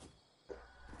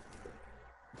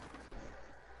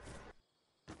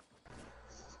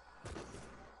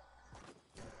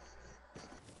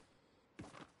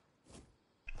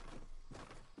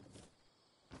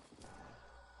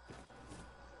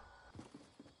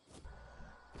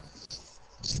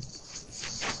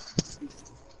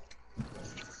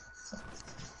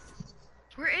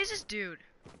 Dude.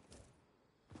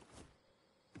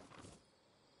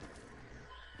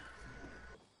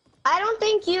 I don't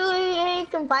think you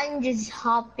can find just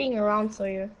hopping around,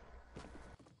 Sawyer.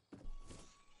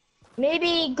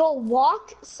 Maybe go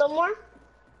walk somewhere.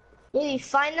 Maybe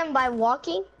find them by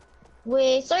walking.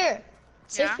 Wait, Sawyer. Yeah?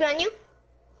 Search menu.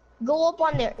 Go up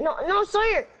on there. No,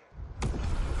 Sawyer.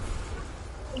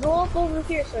 Go up over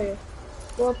here, Sawyer.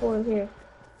 Go up over here.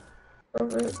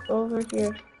 Over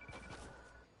here.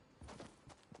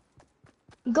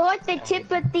 Go at the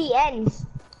tip at the end.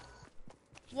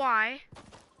 Why?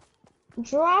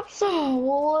 Drop some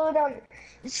wood on.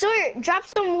 Sawyer, drop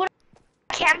some wood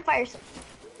on campfires.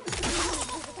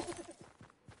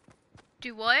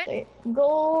 Do what?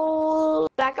 Go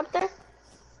back up there.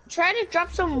 Try to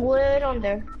drop some wood on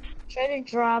there. Try to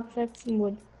drop some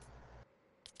wood.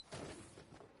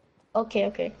 Okay.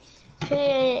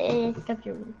 Okay, accept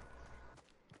your wood.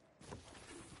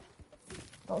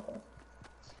 Okay.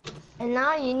 And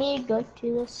now you need to go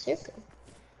to the circle.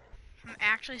 I'm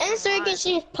actually And the still circle alive.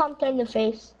 she's pumped in the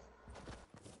face.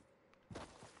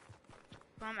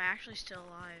 I'm actually still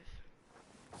alive.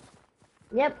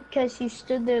 Yep, because you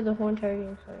stood there the whole entire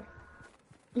game,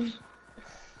 sorry.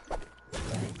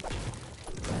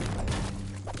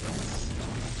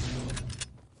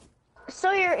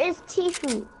 Sawyer is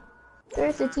Tifu.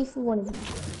 There's a Tifu one of them.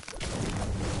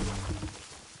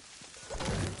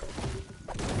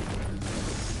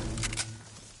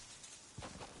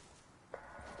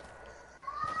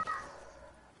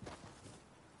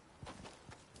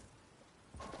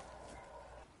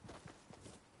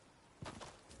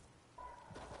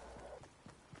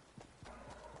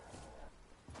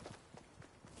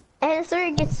 And Sawyer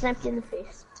gets snapped in the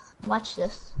face. Watch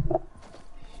this.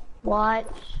 Watch.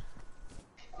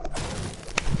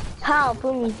 How?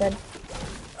 Boomy's dead.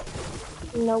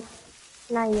 Nope.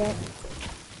 Not yet.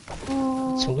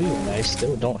 It's weird, I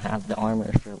still don't have the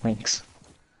armor for Lynx.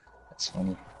 That's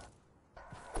funny.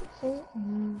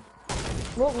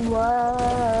 What was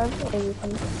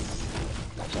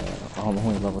I'm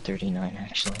only level 39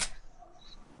 actually.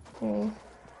 Hmm.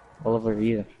 What level are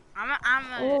you? I'm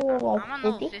Oh, on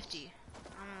level 50? 50.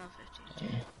 I'm on level 50.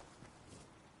 Yeah.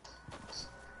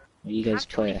 You guys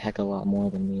Top play a 20. heck of a lot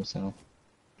more than me, so.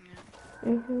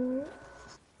 Mhm.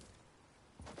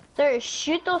 Sir,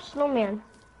 shoot those snowman.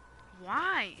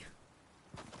 Why?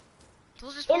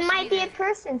 Those are It supposed might to be be a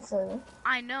person, sir.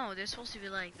 I know, they're supposed to be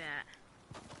like that.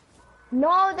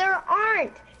 No, there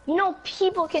aren't. You know,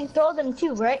 people can throw them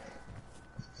too, right?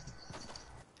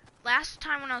 Last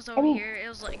time when I was over here, it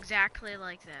was like exactly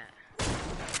like that.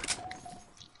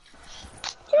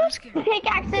 I'm scared.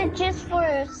 Pickaxe it just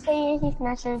for safety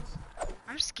measures.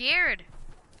 I'm scared.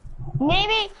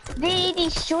 Maybe they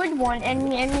should one and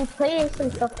we play some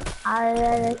stuff. I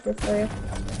like this story.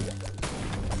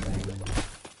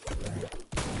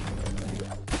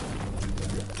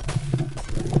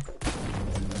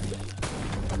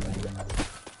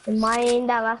 Mind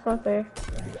that last one first.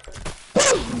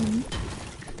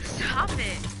 Stop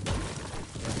it.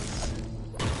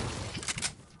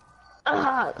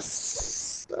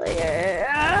 Slayer.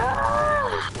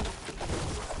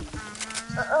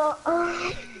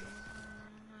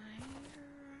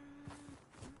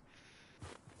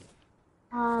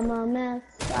 I'm a mess,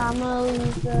 I'm a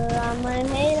loser, I'm a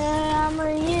hater, I'm a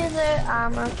user,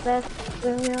 I'm a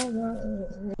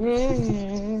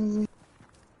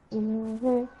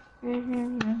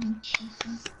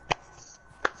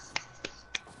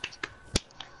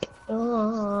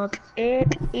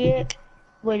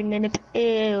wait a minute.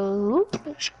 Ew.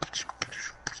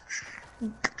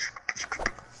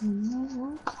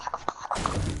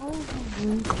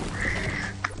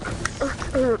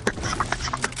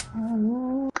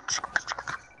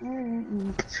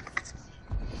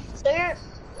 Sir,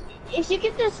 if you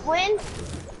get this win,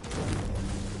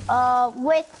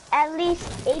 with at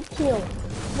least 8 kills,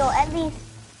 no, at least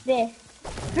this,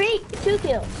 2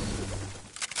 kills,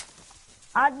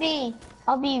 I'll be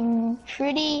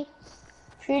pretty,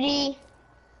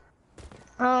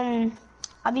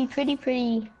 I'll be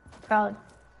pretty proud.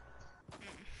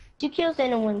 2 kills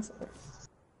and a win.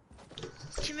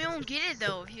 Timmy won't get it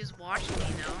though if he was watching me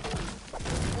though.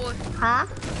 Or Huh?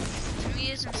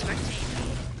 Timmy isn't spectating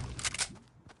me.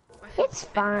 It's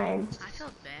fine. I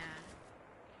felt bad.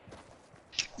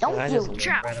 Don't I feel just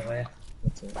Trap. right away.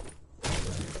 That's it.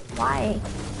 why. I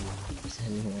just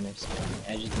didn't feel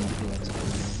like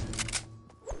something.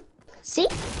 See?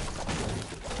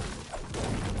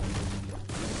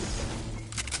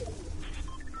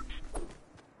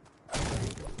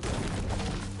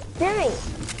 Timmy,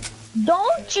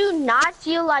 don't you not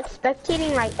feel like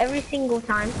spectating like every single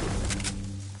time?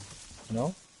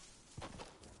 No?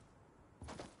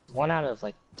 1 out of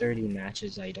like 30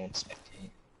 matches I don't spectate.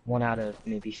 1 out of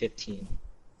maybe 15.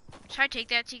 Should I take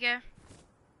that, Tika?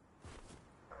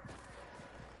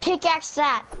 Pickaxe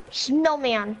that.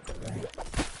 Snowman.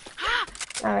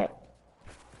 Alright.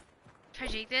 Should I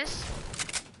take this?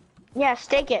 Yes,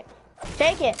 take it.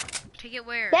 Take it. Take it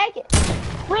where? Take it.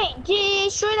 Wait,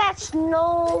 destroy that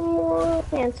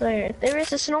snowman, Sawyer. There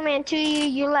is a snowman to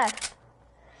your left.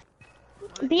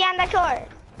 Behind that car.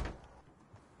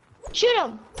 Shoot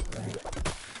him.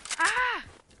 Ah!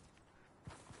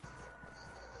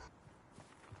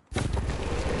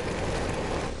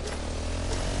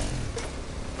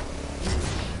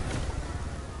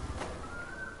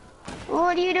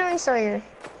 What are you doing, Sawyer?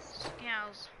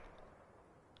 Scales.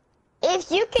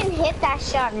 If you can hit that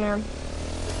shot, man.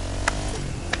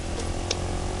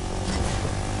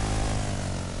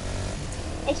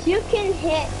 If you can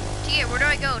hit, Tika, where do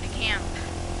I go to camp?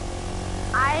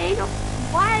 I don't.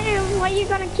 Why are you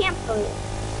gonna camp for it?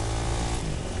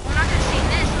 I'm not gonna say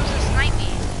this. Those will snipe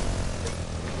me.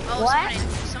 Oh, What?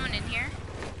 Someone in here?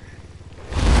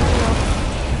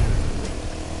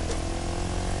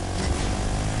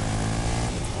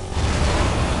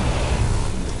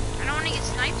 I don't want to get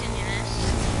sniped in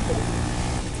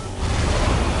this.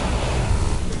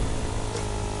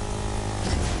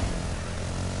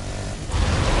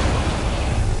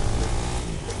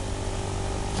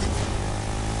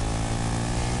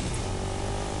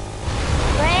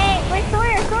 Wait,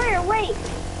 Sawyer, wait.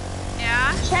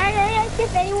 Yeah? Check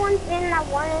if anyone's in that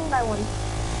one by one.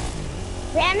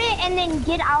 Ram it and then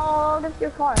get out of your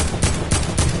car.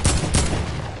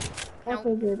 Nope.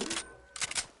 Okay, good.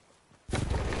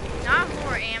 Not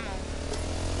more ammo.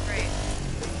 Great.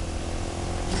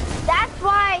 That's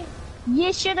why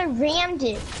you should have rammed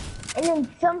it and then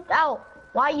jumped out.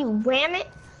 While you ram it,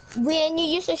 when you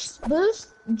use a boost,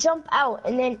 jump out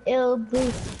and then it'll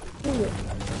boost through it.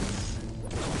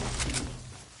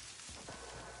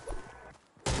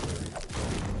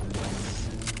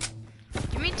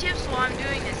 Give me tips while I'm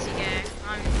doing this, Tika.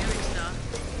 I'm doing stuff.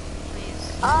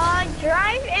 Please.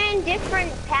 Drive in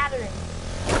different patterns.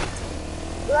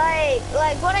 Like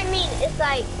what I mean is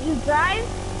like you drive,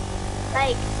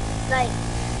 like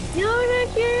you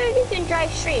can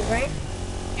drive straight, right?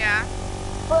 Yeah.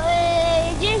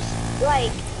 But just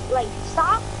like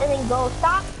stop and then go,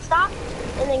 stop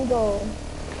and then go,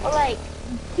 or like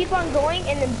keep on going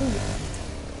and then boost.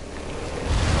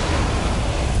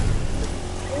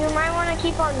 You might want to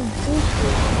keep on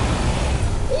boosting.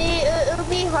 It'll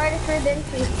be harder for them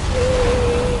to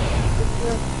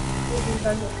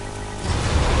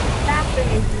faster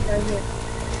than he does it.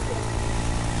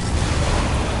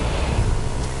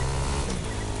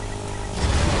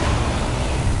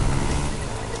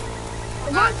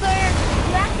 Come on, Sawyer.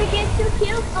 You have to get 2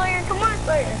 kills, Sawyer. Come on,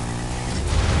 Sawyer.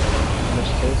 How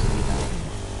much kills do you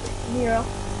have? 0.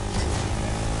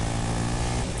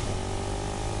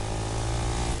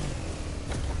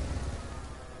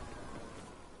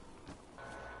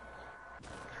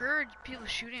 Heard people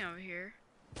shooting over here.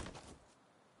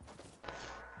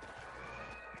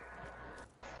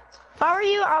 If I were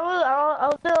you,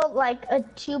 I'll build like a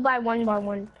 2 by 1 by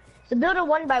 1. So build a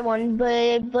 1 by 1,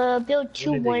 but build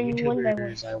 2 One of the 1 1 by 1.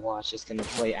 YouTubers I watch is gonna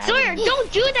play Sawyer, Adam.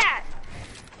 don't do that!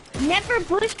 Never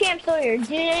bush camp, Sawyer.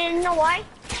 Do you know why?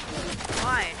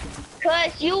 Why?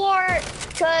 Cause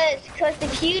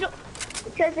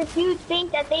if you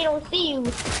think that they don't see you,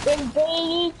 then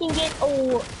they can get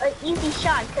an easy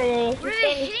shot. Cause What you're are they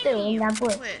standing hitting still me in that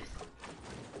bush. with?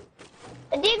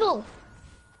 A diggle.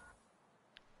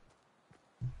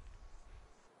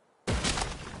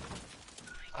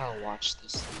 I'll watch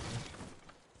this.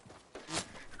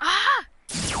 Ah!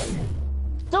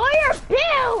 Sawyer,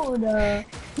 build!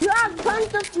 You have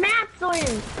tons of maps,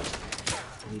 Sawyer.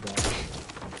 We don't.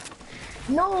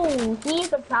 No,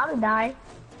 he's about to die.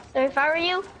 So if I were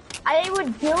you, I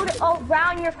would build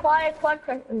around your quad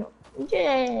crusher. No,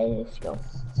 just go.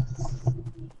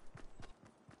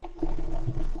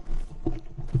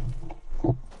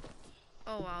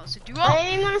 Oh wow, it's a duo.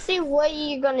 I want to see what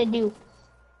you're gonna do.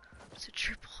 It's a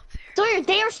triple up there. Sawyer,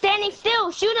 they are standing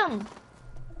still. Shoot them.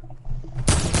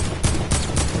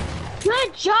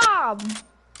 Good job.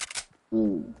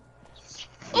 Ooh.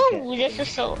 Ooh, this is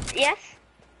so. Yes.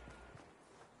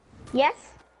 Yes.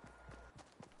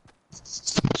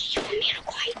 You want me to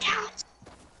quiet down?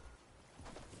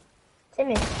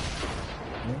 Timmy.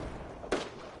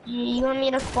 You want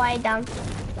me to quiet down?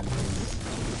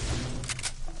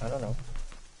 I don't know.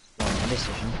 Not my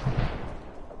decision.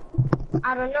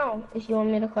 I don't know. If you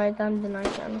want me to quiet down, then I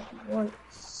can. If you want.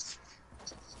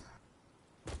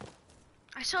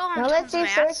 I saw Now let's say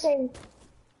mats. certain.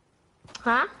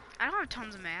 Huh? I don't have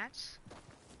tons of mats.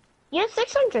 You have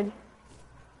 600.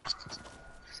 It's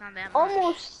not that much.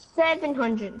 Almost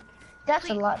 700. That's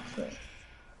Please. a lot too.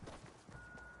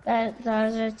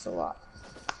 That's a lot.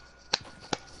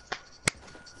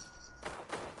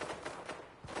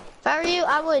 If I were you,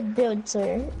 I would build,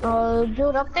 sir.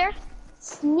 Build up there.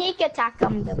 Sneak attack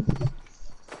on them.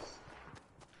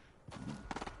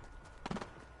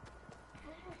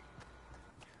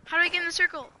 How do I get in the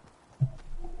circle?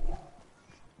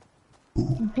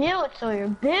 Build, Sawyer.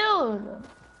 Build.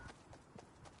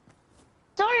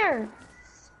 Sawyer.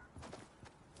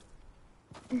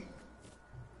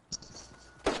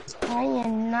 I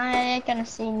am not gonna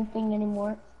say anything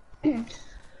anymore. Is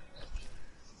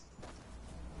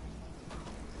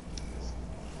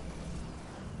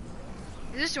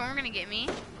this storm gonna get me?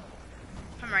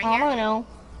 I'm right I here. don't know.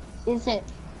 Is it?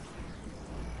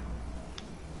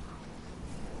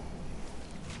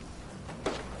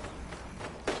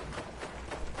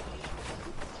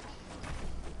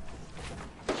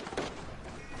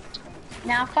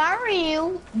 Now, if I were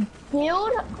you,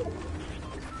 build.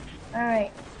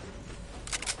 Alright.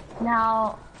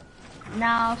 Now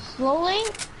slowly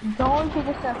go into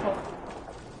the circle.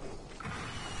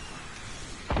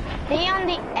 Stay on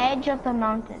the edge of the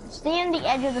mountain. Stay on the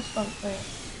edge of the storm.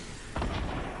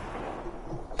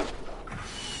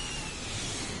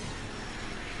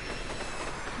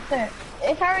 Sir,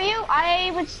 if I were you,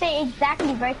 I would stay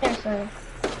exactly right there, sir.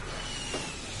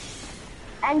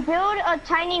 And build a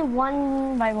tiny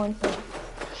 1 by 1 thing.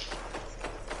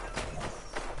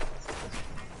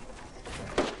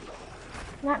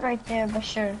 Not right there, but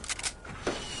sure.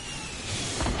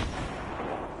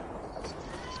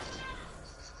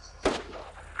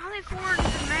 I only 4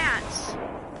 mats.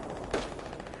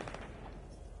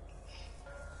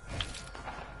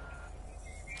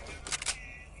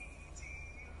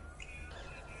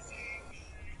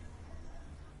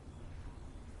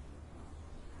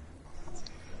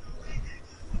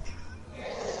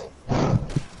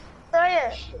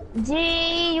 Sawyer, do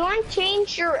you want to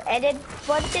change your edit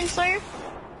button, Sawyer?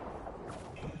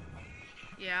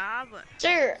 Yeah, but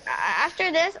Sir,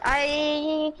 after this,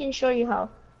 I can show you how.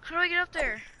 how do I get up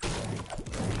there?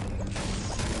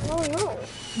 Oh no.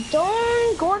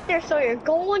 Don't go up there, Sawyer.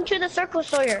 Go into the circle,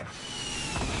 Sawyer.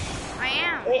 I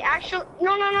am. Wait, actually,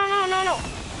 no.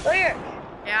 Sawyer,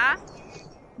 Yeah?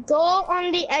 go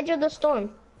on the edge of the storm.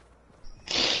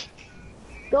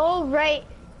 Go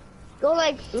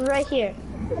like right here.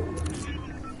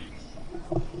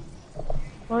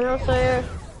 Oh no, Sawyer.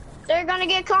 They're gonna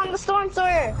get caught in the storm,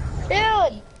 Sawyer.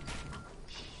 Dude!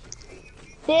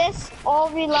 This all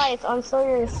relies on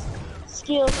Sawyer's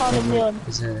skills how to build.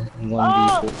 Is it in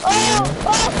Oh,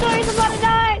 Sawyer's about to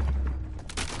die!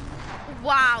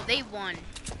 Wow, they won.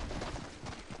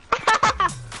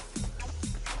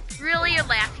 Really? You're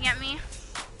laughing at me?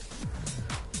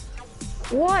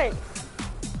 What?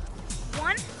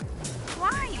 One?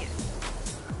 Why?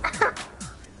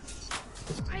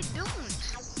 I don't.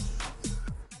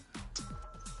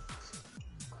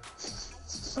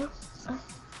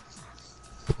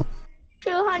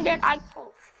 200 I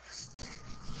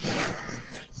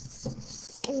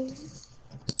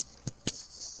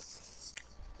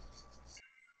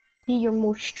Be your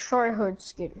most tryhard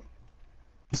skater.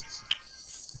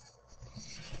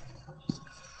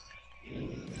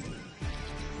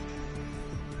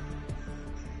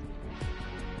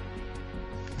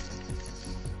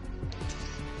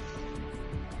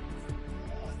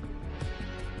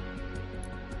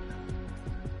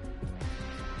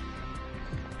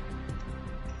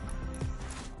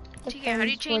 TK, how do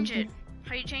you change it?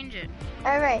 How do you change it?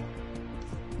 Alright.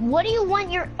 What do you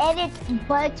want your edit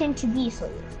button to be,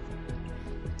 Sawyer?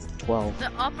 12.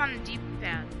 The up on the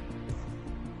D-pad.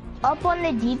 Up on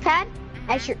the D-pad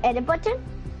as your edit button?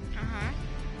 Uh-huh.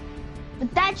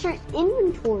 But that's your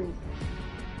inventory.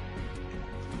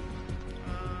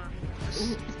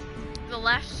 The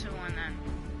left one then.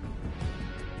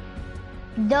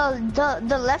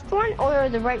 The left one or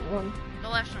the right one? The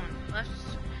left one. Left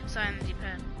side on the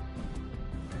D-pad.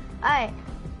 Alright.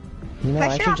 You know, I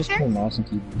Pressure should just option? play mouse and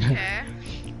keyboard. Okay.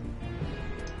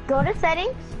 Go to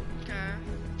settings. Okay.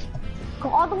 Go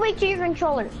all the way to your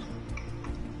controllers.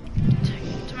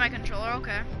 To my controller,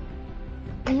 okay.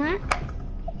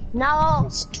 Now,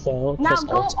 It's 12 now plus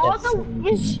go Alt all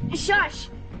F4. the shush.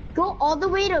 Go all the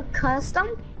way to custom.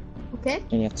 Okay.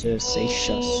 And you have to say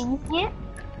shush. You see it?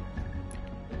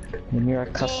 When you're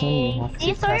at custom, you have to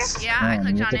See, sir? press Yeah, I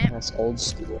clicked you have on to it. press old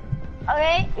school.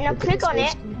 Okay. Now click on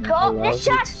it. Go. Allows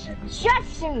you Shush. to-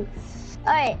 Shush me.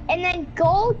 Alright, and then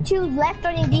go to left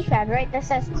on your D-pad, right? That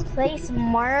says place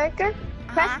marker.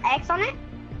 Press X on it.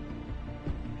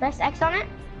 Press X on it.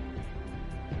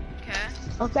 Okay.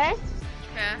 Okay.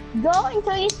 Okay. Go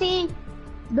until you see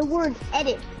the word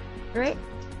edit. Right?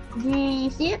 Do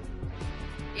you see it?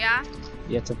 Yeah.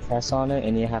 You have to press on it,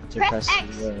 and you have to Press press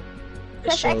X. where it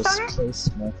Press shows X on it.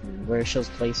 place marker. Where it shows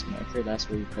place marker, that's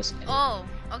where you press edit. Oh.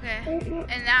 Okay.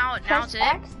 And now Press it's it.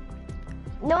 X.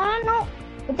 No.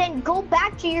 But then go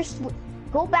back to your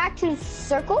go back to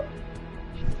circle.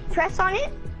 Press on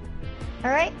it. All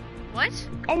right. What?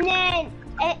 And then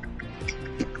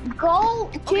go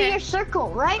to Okay. your circle.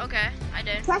 Right. Okay. I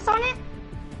did. Press on it.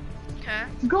 Okay.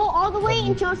 Go all the way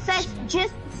until it says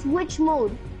just switch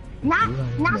mode. Not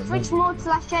switch mode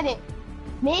 / edit.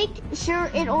 Make sure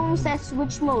it only says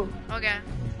switch mode. Okay.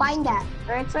 Find that.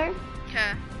 Alright, sir?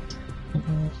 Okay.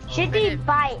 Should be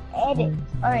by edit.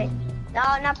 Alright.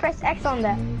 Now press X on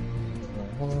that.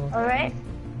 Alright?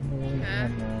 Okay.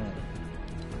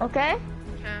 Okay?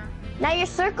 Okay. Now your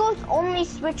circle's only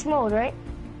switch mode, right?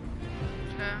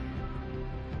 Okay.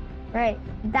 Right.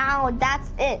 Now that's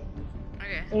it.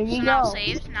 Okay. There you So now go.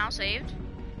 saved. Now saved.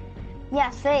 Yeah,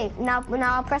 save. Now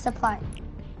I'll press apply.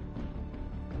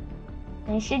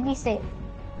 And it should be saved.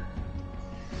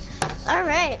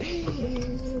 Alright.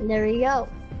 There we go.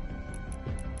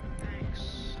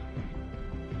 Thanks.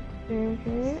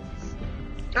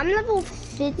 I'm level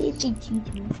 52.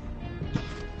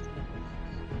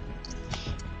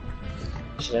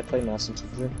 Should I play mouse and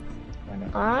keyboard? Why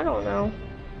not? I don't know.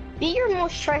 Be your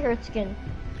most tryhard skin.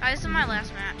 This is my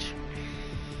last match.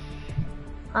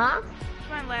 Huh? This is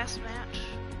my last match.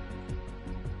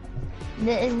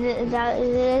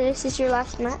 This is your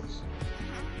last match?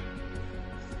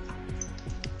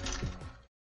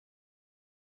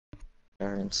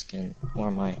 Current skin.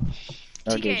 Or my.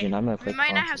 TK, Okay, June, I'm gonna play we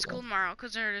might not have console. school tomorrow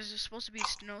because there's supposed to be a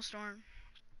snowstorm.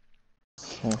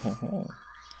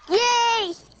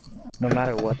 Yay! No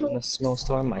matter what in a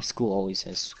snowstorm, my school always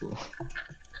has school.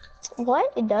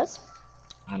 What? It does?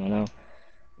 I don't know.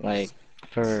 Like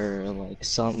for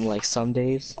some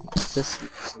days this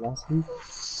last week,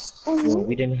 well,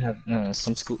 we didn't have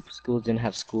some schools didn't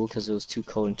have school because it was too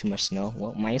cold and too much snow.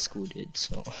 Well, my school did,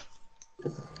 so.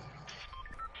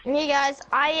 Hey guys,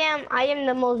 I am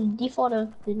the most default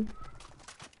of the.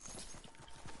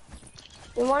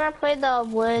 You wanna play the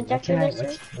wood Why after can't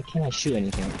this? why can't I shoot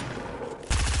anything?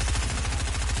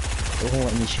 It won't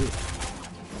let me shoot.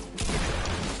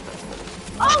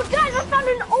 Oh guys, I found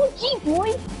an OG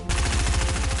boy.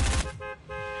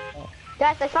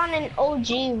 Guys, I found an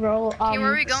OG bro. Okay,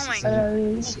 where are we going?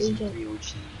 Agent.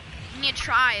 We need to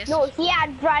try this. No, he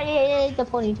had brought the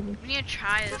pony to me. We need to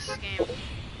try this game.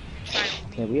 Try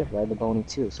it. Yeah, we have Ride the Pony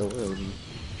too, so we're OG.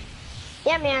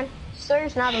 Yeah, man.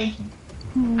 Sir's not OG.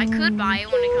 I could buy it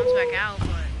when it comes back out,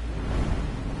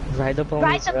 but Ride the Pony.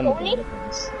 Ride the Pony?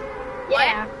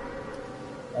 Yeah.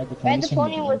 Ride the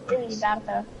pony was in the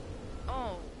battle.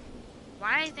 oh,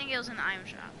 why did I think it was in the item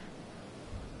shop?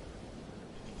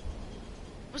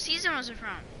 What season was it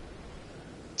from?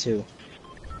 2.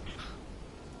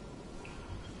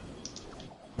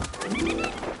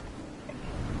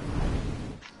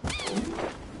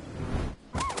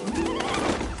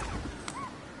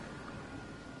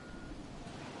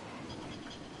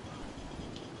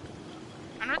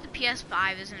 I wonder what the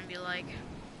PS5 is gonna be like.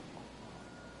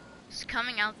 It's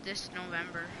coming out this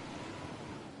November.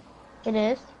 It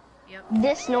is. Yep.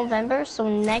 This November, so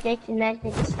next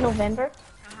November.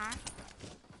 Uh-huh.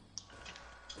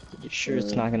 You sure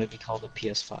it's not gonna be called the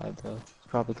PS5 though? It's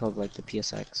probably called like the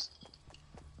PSX,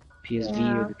 PSV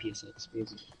Yeah. or the PSX,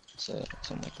 so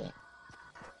something like that.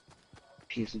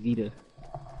 PS Vita.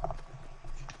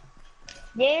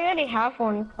 They already have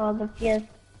one called the PS.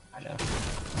 I know.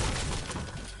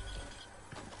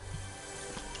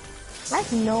 I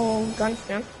have no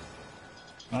gunsmith.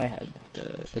 I had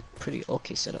the pretty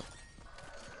okay setup.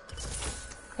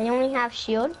 I only have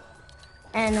shield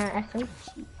and SM.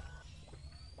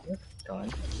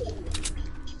 Gone.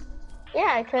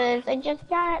 Yeah, cause I just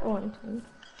got one.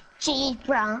 Cheese,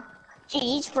 bro.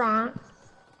 Cheese, bro.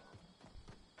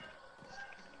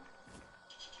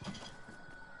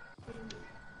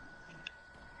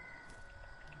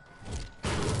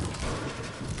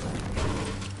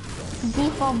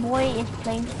 Default boy is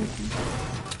playing PC.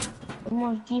 The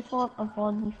most default of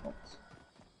all defaults.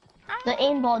 The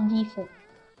aimball default.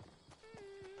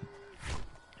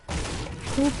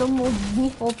 Who's the most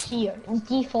default here?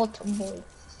 Default boy.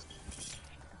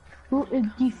 Who is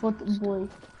default boy?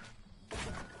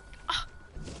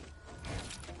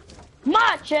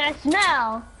 My chest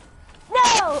now!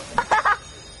 No!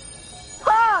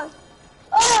 Oh!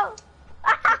 Oh!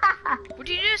 What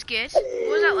did you just get? What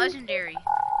was that legendary?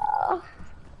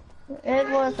 It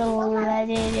was a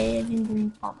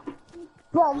legendary pump.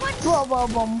 Boom, boom, boom,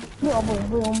 boom, boom, boom,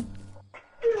 boom.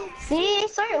 See,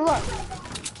 sorry, look.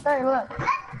 Sorry, look.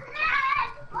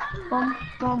 Boom,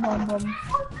 boom, boom, boom.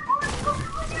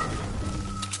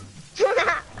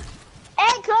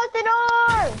 Hey, close the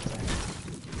door!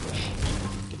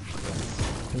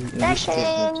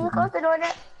 Section, close the door.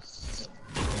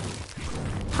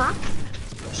 Huh?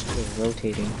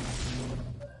 Rotating.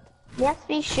 Yes,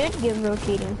 we should get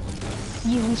rotating.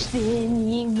 You spin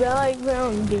me right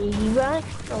round, baby, right?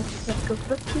 Oh, let's go,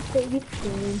 baby,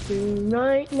 spin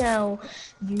right now.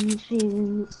 You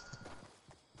spin.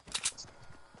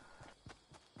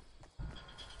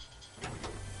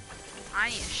 I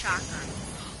need a shotgun.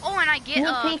 Oh, and I get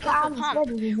a purple pump.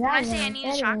 When I say I need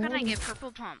a shotgun, I get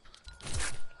purple pump.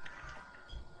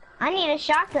 I need a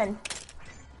shotgun.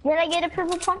 Did I get a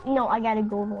purple pump? No, I got a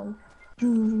gold one.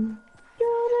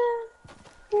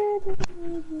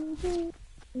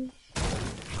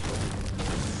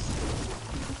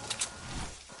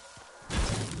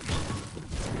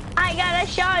 I got a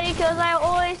shotty because I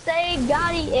always say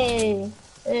Gotti.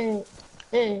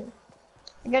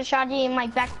 I got a shotty in my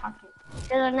back pocket.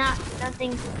 There's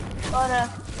nothing but a.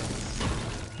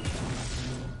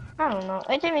 I don't know.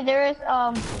 Hey Timmy, there is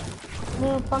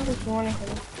blue pump if you want to hit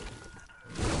it.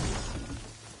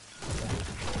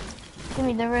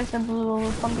 Timmy, there is a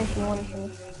blue pump if you want to hit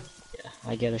it. Yeah,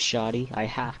 I get a shoddy. I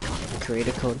half create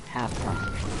a code half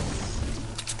profit.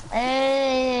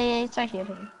 Hey, it's right here,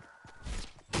 Timmy.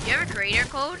 You have a creator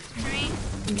code for me?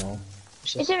 No.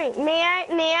 Hey, Timmy, may I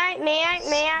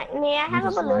have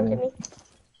a balloon, Timmy?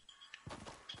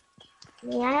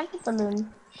 May I have a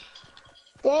balloon?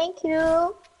 Thank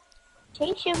you.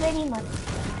 Thank you very much.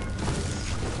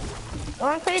 I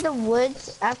want to play the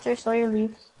woods after Sawyer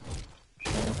leaves.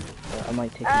 I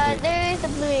might take there is a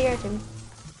blue here, Timmy.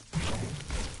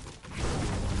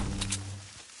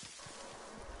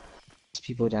 There's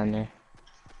people down there.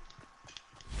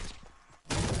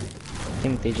 I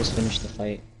think they just finished the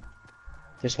fight.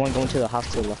 There's one going to the house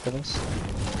to the left of us.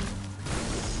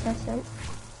 That's it.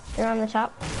 They're on the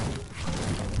top.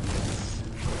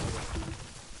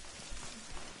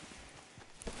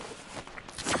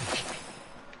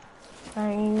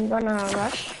 I'm gonna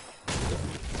rush.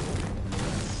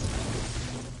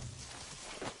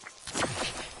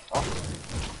 Oh,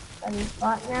 I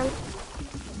bot now.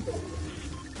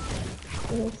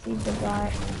 You see the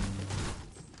bot.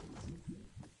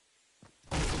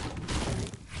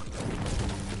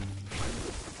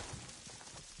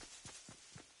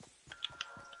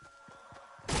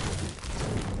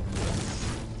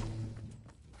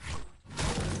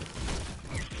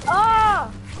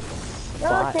 Oh!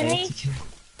 No, Timmy.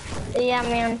 Yeah,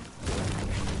 man.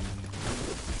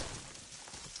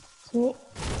 Timmy.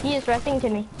 He is rushing to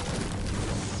me.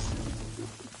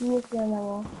 He is on the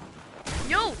wall.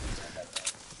 Yo!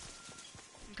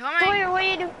 I'm coming. Sawyer, what are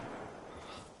you doing?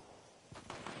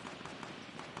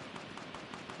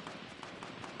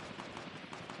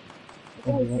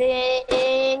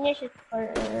 Finish it.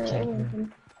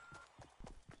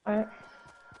 Alright.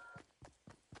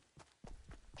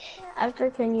 After,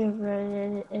 can you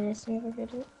run in a single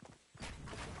video?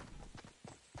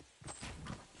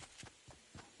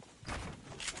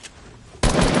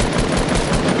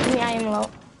 I am low.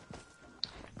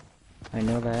 I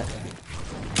know that.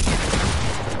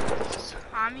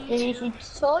 Tommy, She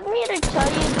told me to tell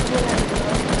you when I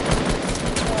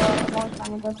was a long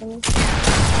time ago to me.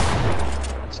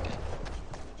 Let's go.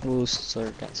 Ooh,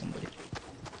 sir, got somebody.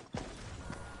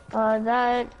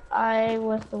 That I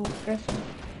was the person.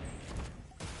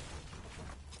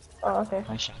 Oh, okay.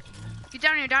 I shot him. get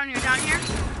down here, down here, down here.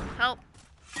 Help.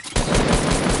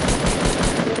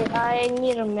 I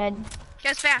need a med.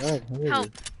 Guys, fast. Help.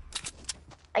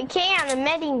 I can't, I'm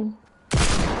medding.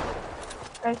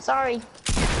 I'm sorry.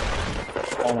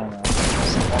 Oh no, no.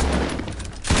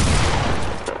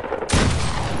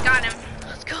 Got him.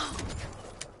 Let's go.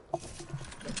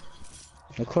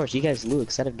 Of course, you guys loot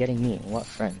instead of getting me. What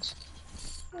friends?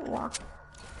 Yeah.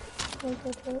 Oh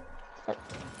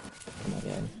my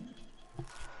god.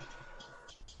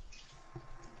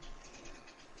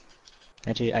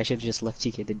 Actually, I should have just left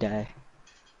TK to die.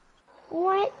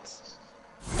 What?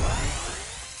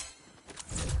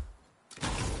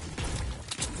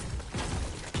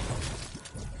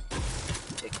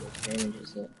 Take advantage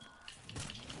of it.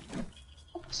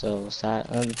 So, I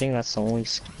think that's the only.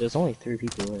 There's only 3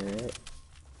 people here,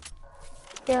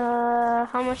 right?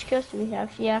 How much kills do we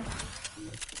have? Yeah.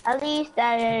 At least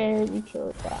that we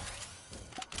killed that.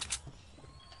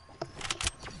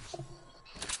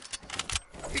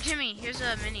 Here, Timmy, here's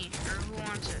a mini. Or who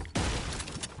wants it?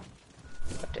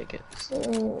 take it.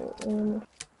 Mm,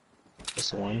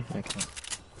 Just one? Okay.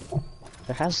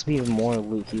 There has to be more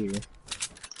loot here.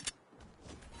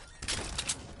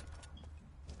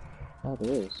 Oh,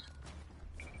 there is.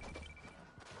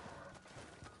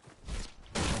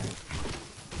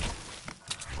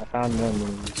 I found more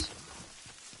minis.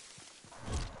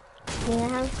 Can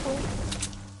I have some?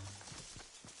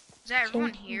 Is that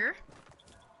everyone here?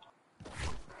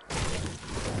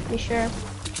 You sure?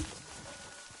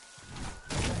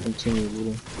 Continue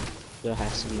looting. There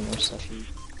has to be more stuff here.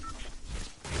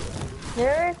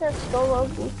 There is a solo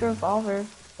boost revolver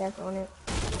that's on it.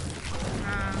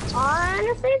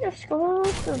 Honestly, the solo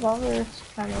revolver is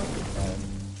kind of good.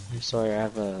 I'm sorry, I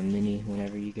have a mini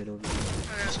whenever you get over here.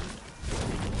 Okay.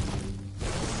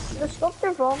 The scope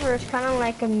revolver is kind of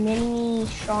like a mini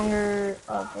stronger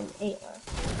of an 8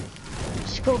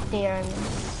 scope there. I mean.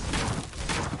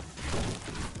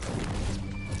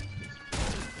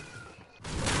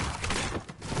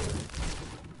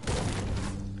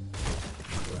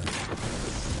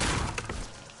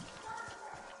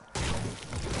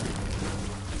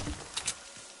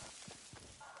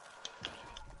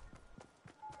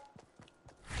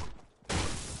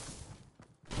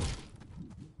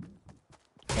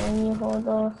 Can you hold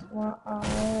those?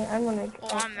 I'm gonna get Oh,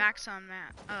 I'm max on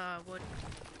that. Wood.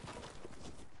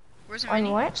 Where's the on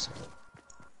mini? what?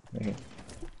 Right here.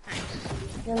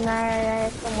 Nice. Then I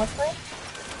from what way?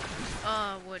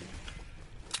 Wood.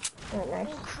 Oh, nice.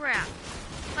 Oh crap.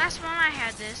 Last time I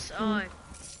had this,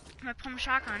 my pump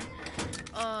shotgun,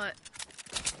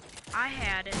 I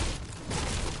had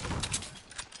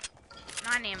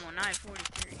 9 ammo,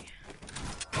 943.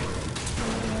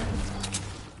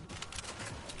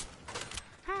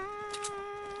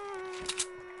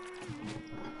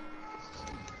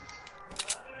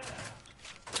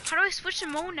 How do I switch the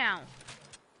mode now?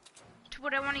 To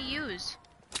what I want to use?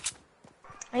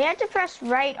 You have to press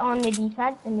right on the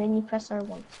D-pad and then you press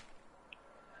R1.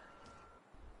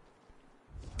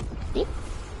 See?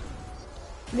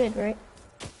 Good, right?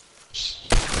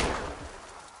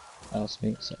 That was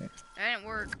me, sorry. That didn't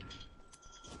work.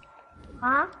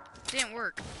 Huh? Didn't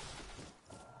work.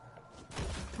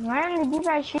 Right on the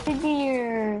D-pad should be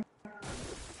your...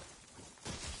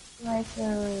 like,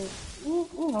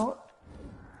 emote.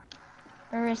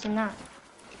 Or is it not?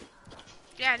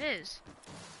 Yeah, it is.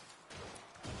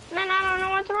 Man, I don't know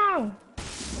what's wrong.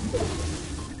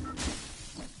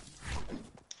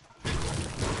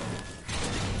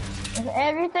 If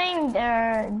everything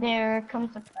there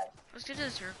comes to play. Let's get to the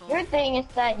circle. Your thing is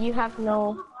that you have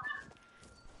no...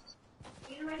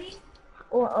 You ready?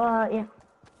 Well, yeah.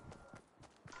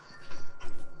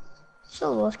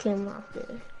 So what came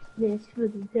after this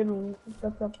with the table?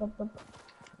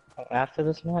 After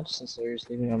this match, since there's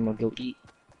leaving, I'm gonna go eat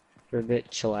for a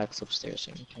bit, chillax upstairs,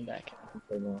 and come back and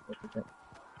play more with it.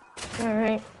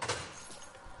 Alright.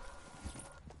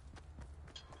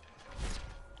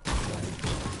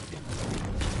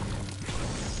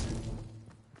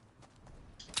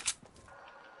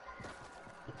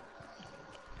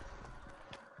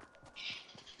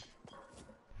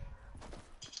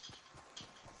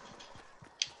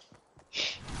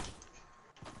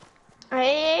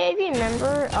 I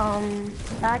remember,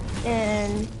 back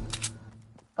in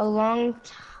a long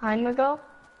time ago,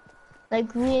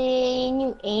 like when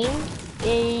you aim,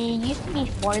 it used to be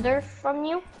farther from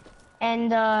you,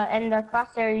 and the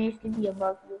crosshair used to be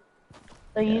above you,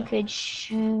 so you could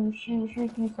shoot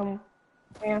you some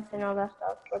ramps and all that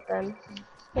stuff. But then,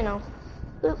 you know,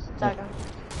 boop, done.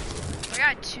 I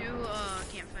got 2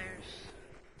 campfires.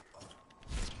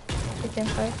 Chicken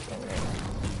first.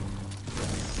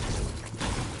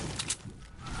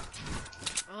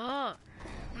 Oh,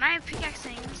 when I have pickaxe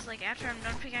things, like after I'm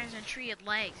done pickaxing a tree, it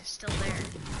lags. It's still there.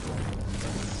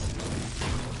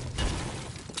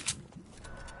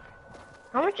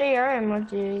 How much AR ammo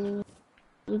do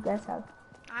you guys have?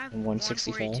 I have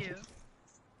 165. 142.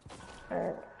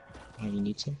 Oh, you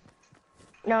need some?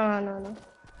 No.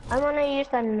 I wanna use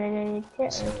that minute.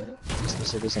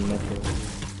 So there's a med kit.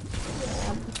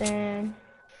 Yeah, but then...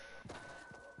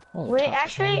 Oh, Wait, top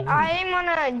actually, one. I'm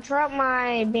gonna drop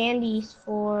my bandies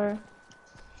for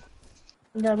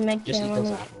the med Just kit. eat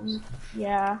those apples.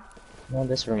 Yeah. Well,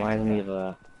 this reminds me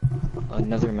of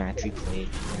another match we played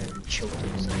and choked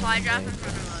it. Supply drop in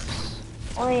front of us.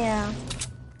 Oh yeah.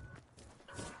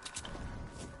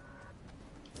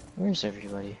 Where's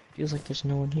everybody? Feels like there's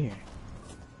no one here.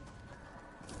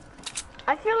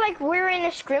 I feel like we're in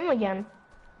a scrim again.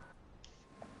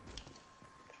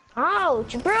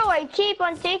 Ouch, bro! I keep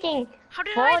on taking How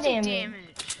did fall I take damage.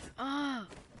 damage? Oh,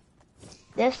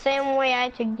 The same way I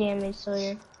took damage,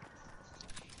 Sawyer.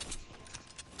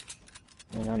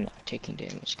 And I'm not taking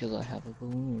damage because I have a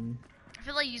balloon. I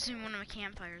feel like using one of my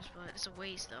campfires, but it's a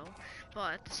waste though.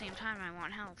 But at the same time, I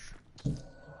want health.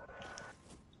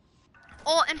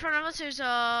 Oh, in front of us there's either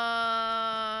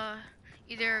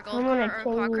a gold I'm core gonna or a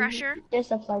quad change crasher. this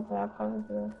supply drop over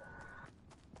here.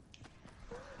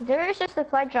 There is just a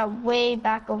supply drop way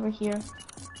back over here.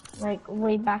 Like,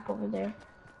 way back over there.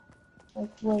 Like,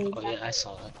 way Oh back. yeah, I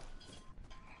saw that.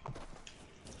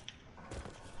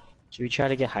 Should we try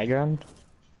to get high ground?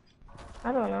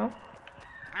 I don't know.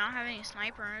 I don't have any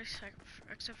snipers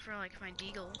except for like my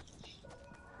deagle.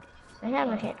 I have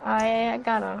a hit. I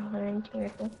got a 102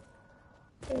 rifle.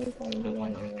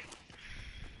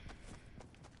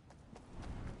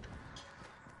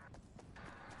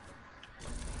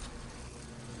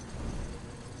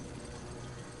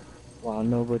 While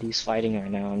nobody's fighting right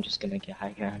now, I'm just gonna get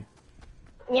high ground.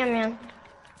 Yeah, man.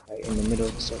 Right in the middle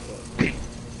of the circle.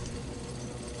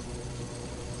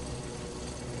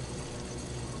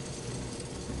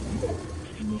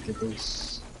 Make a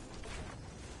base.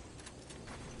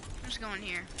 I'm just going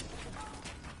here.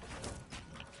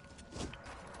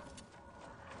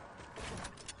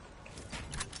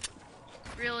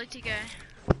 Really, TK?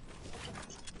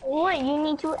 What? You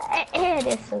need to add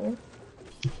this in.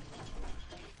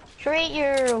 Create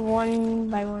your 1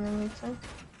 by 1 every time.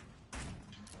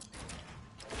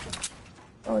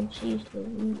 Oh, jeez,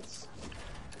 Louise.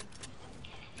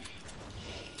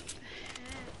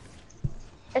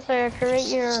 Yes, sir. Create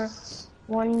your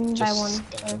 1 by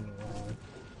 1.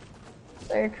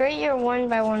 Sir, create your 1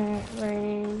 by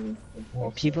 1.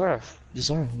 Well, people are. This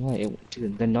aren't right.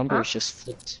 Dude, the number is just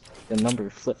flipped. The number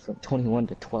flipped from 21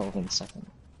 to 12 in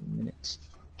minutes.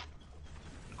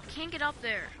 Can't get up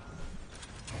there.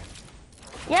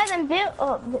 Yeah, then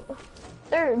build.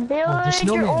 Sir, build there's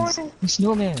your snowmans. own. There's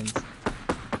snowmans.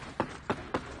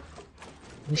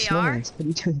 There's They are? snowmans. What are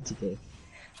you doing today?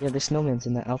 Yeah, there's snowmans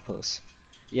in the outpost.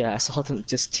 Yeah, I saw them.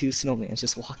 Just 2 snowmans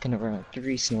just walking around.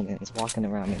 3 snowmans walking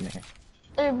around in there.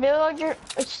 Sir, build your.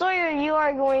 Sawyer, you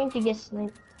are going to get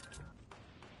sniped.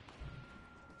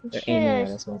 They're aiming at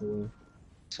us all the way.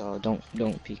 So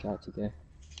don't peek out today.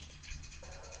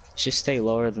 Should stay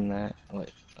lower than that.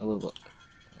 Like a little.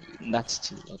 That's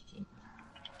too low.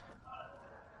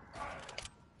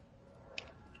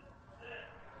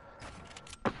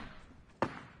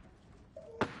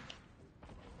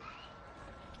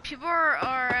 People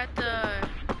are at the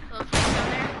little place down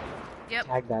there. Yep.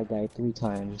 Tag that guy 3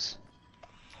 times.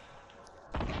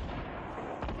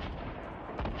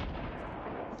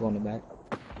 Blowing it back.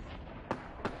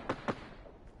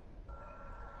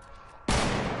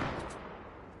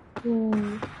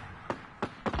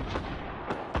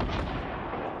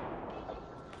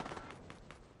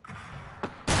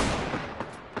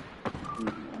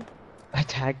 I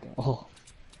tagged. Oh,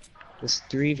 it's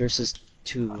 3 versus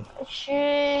 2.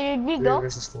 Should we 3 go?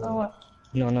 versus 4. Or what?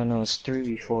 No, it's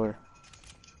 3v4.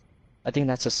 I think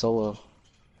that's a solo.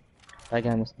 That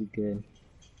guy must be good.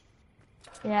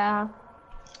 Yeah.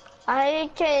 I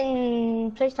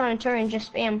can place down a turret and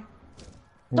just spam.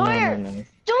 No, Sawyer! no.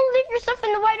 Don't leave yourself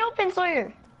in the wide open,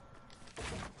 Sawyer!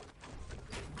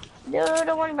 Do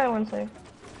the 1 by 1, Sawyer.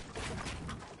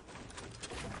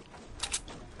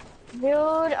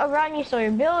 Build around you,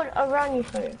 Sawyer. Build around you,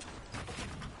 Sawyer.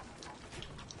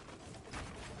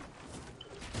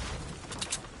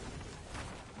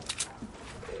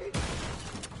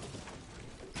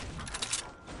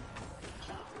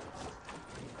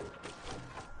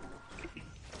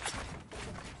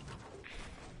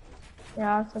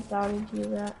 Yeah, I was about to do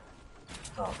that.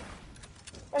 Oh.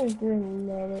 I'm doing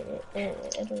that. Yeah.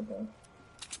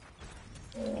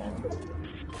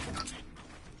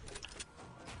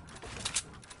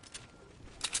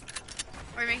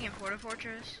 Are you making a Porta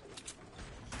Fortress?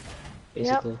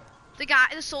 Basically.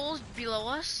 The soul's below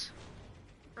us?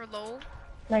 Or low?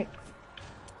 Like,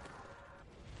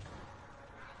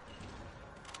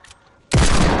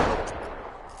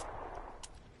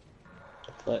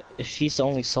 But if he's the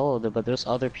only solo, but there's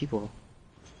other people.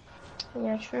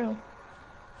 yeah, true.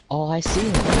 Oh, I see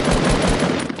him.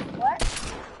 What?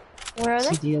 Where I are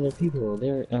see they? the other people.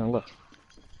 They're look.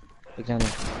 Look down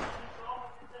there.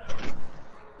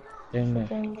 They're in there.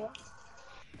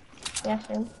 Yeah,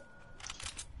 same.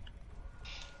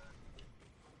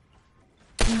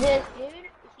 This dude,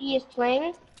 he is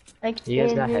playing. Like, You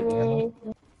guys got heavy ammo?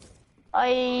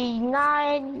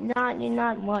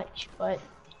 Not much, but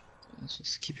Let's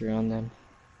just keep your own then.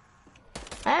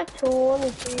 I have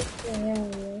 23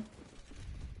 anyway.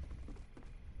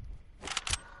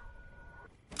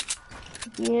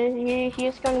 He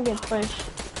is gonna get pushed.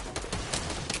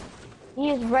 He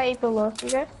is right below you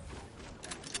guys.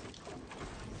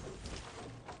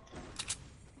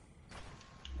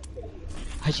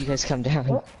 Why'd you guys come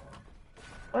down? Oh.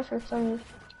 What's for some?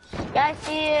 Guys,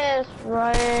 see is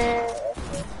right.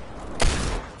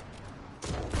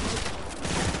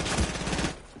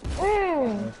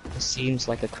 It seems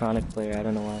like a chronic player. I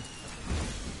don't know why.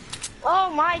 Oh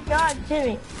my God,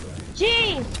 Timmy!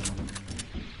 Jeez!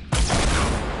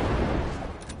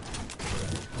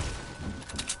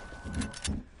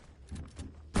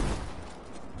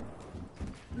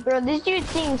 Bro, this dude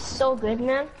seems so good,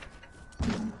 man.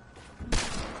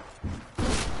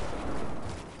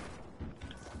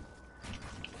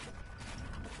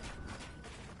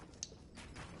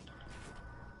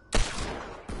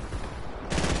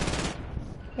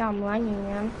 Yeah, I'm lagging,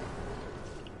 man.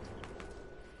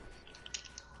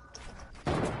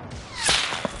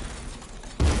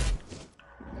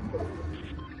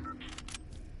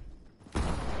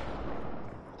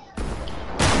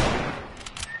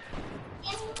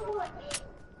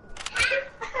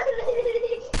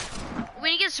 We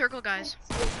need to get circle, guys.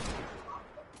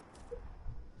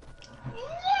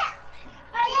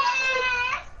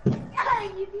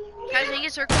 Guys, we need to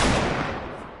get circle.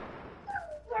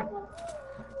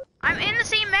 I'm in the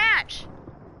same match.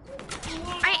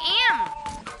 I am.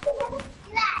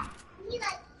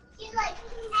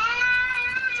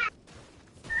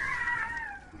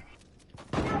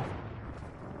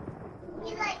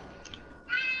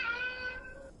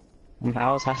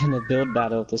 I was having a build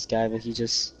battle with this guy, but he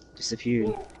just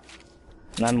disappeared.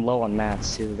 And I'm low on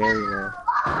mats too, very low.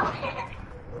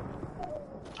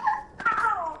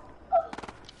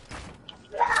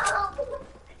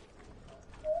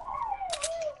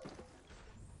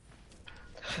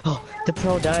 Oh, the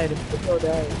pro died. The pro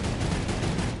died.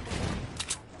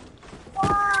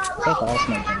 That's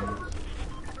awesome, man.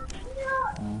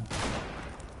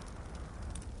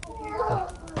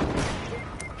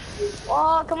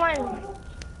 Oh, come on.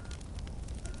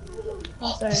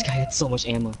 Oh, sorry. This guy had so much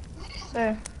ammo.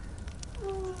 Sir.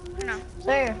 No.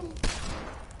 Sir.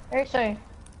 Very sorry.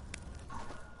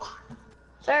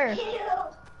 Sir.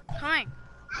 Coming.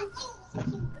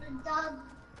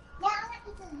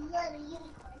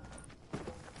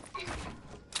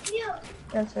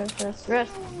 Rest.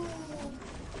 Resting.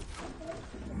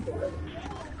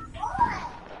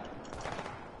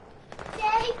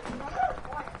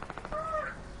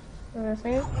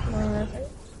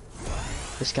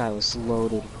 This guy was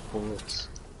loaded with bullets.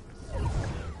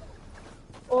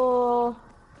 Oh,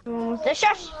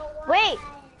 shush! Wait!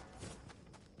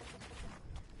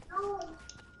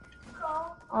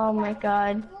 Oh my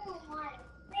God.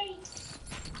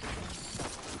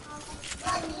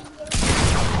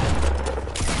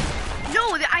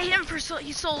 No, I hit him for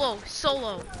he's so low. So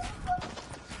low.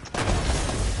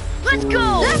 Let's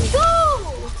go! Let's go!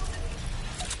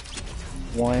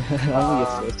 One, only a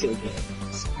 4-kill game.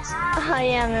 Oh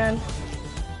yeah, man.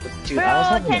 Dude, Bro,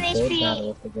 I was having 10 a build HP. battle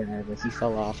with the guy, but he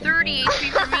fell off. 30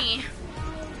 HP for me.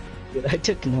 Dude, I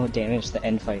took no damage the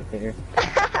end fight there.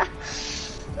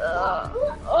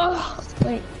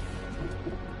 Wait.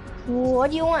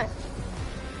 What do you want?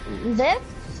 This?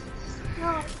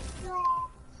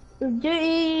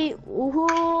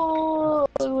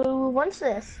 Who wants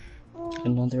this?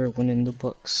 Another one in the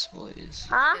books, boys.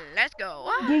 Huh? Let's go.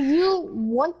 Do you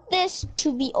want this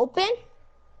to be open?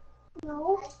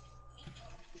 No.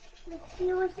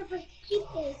 You were supposed to keep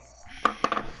this.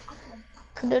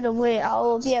 Put it away.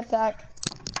 I'll be right back.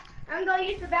 I'm going to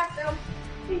use the bathroom.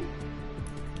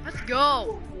 Let's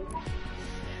go.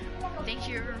 Thank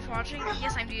you everyone for watching.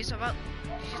 Yes, I'm doing stuff about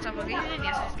video, and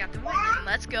yes, I just got the win.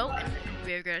 Let's go, and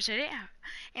we're gonna set it out.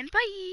 And bye.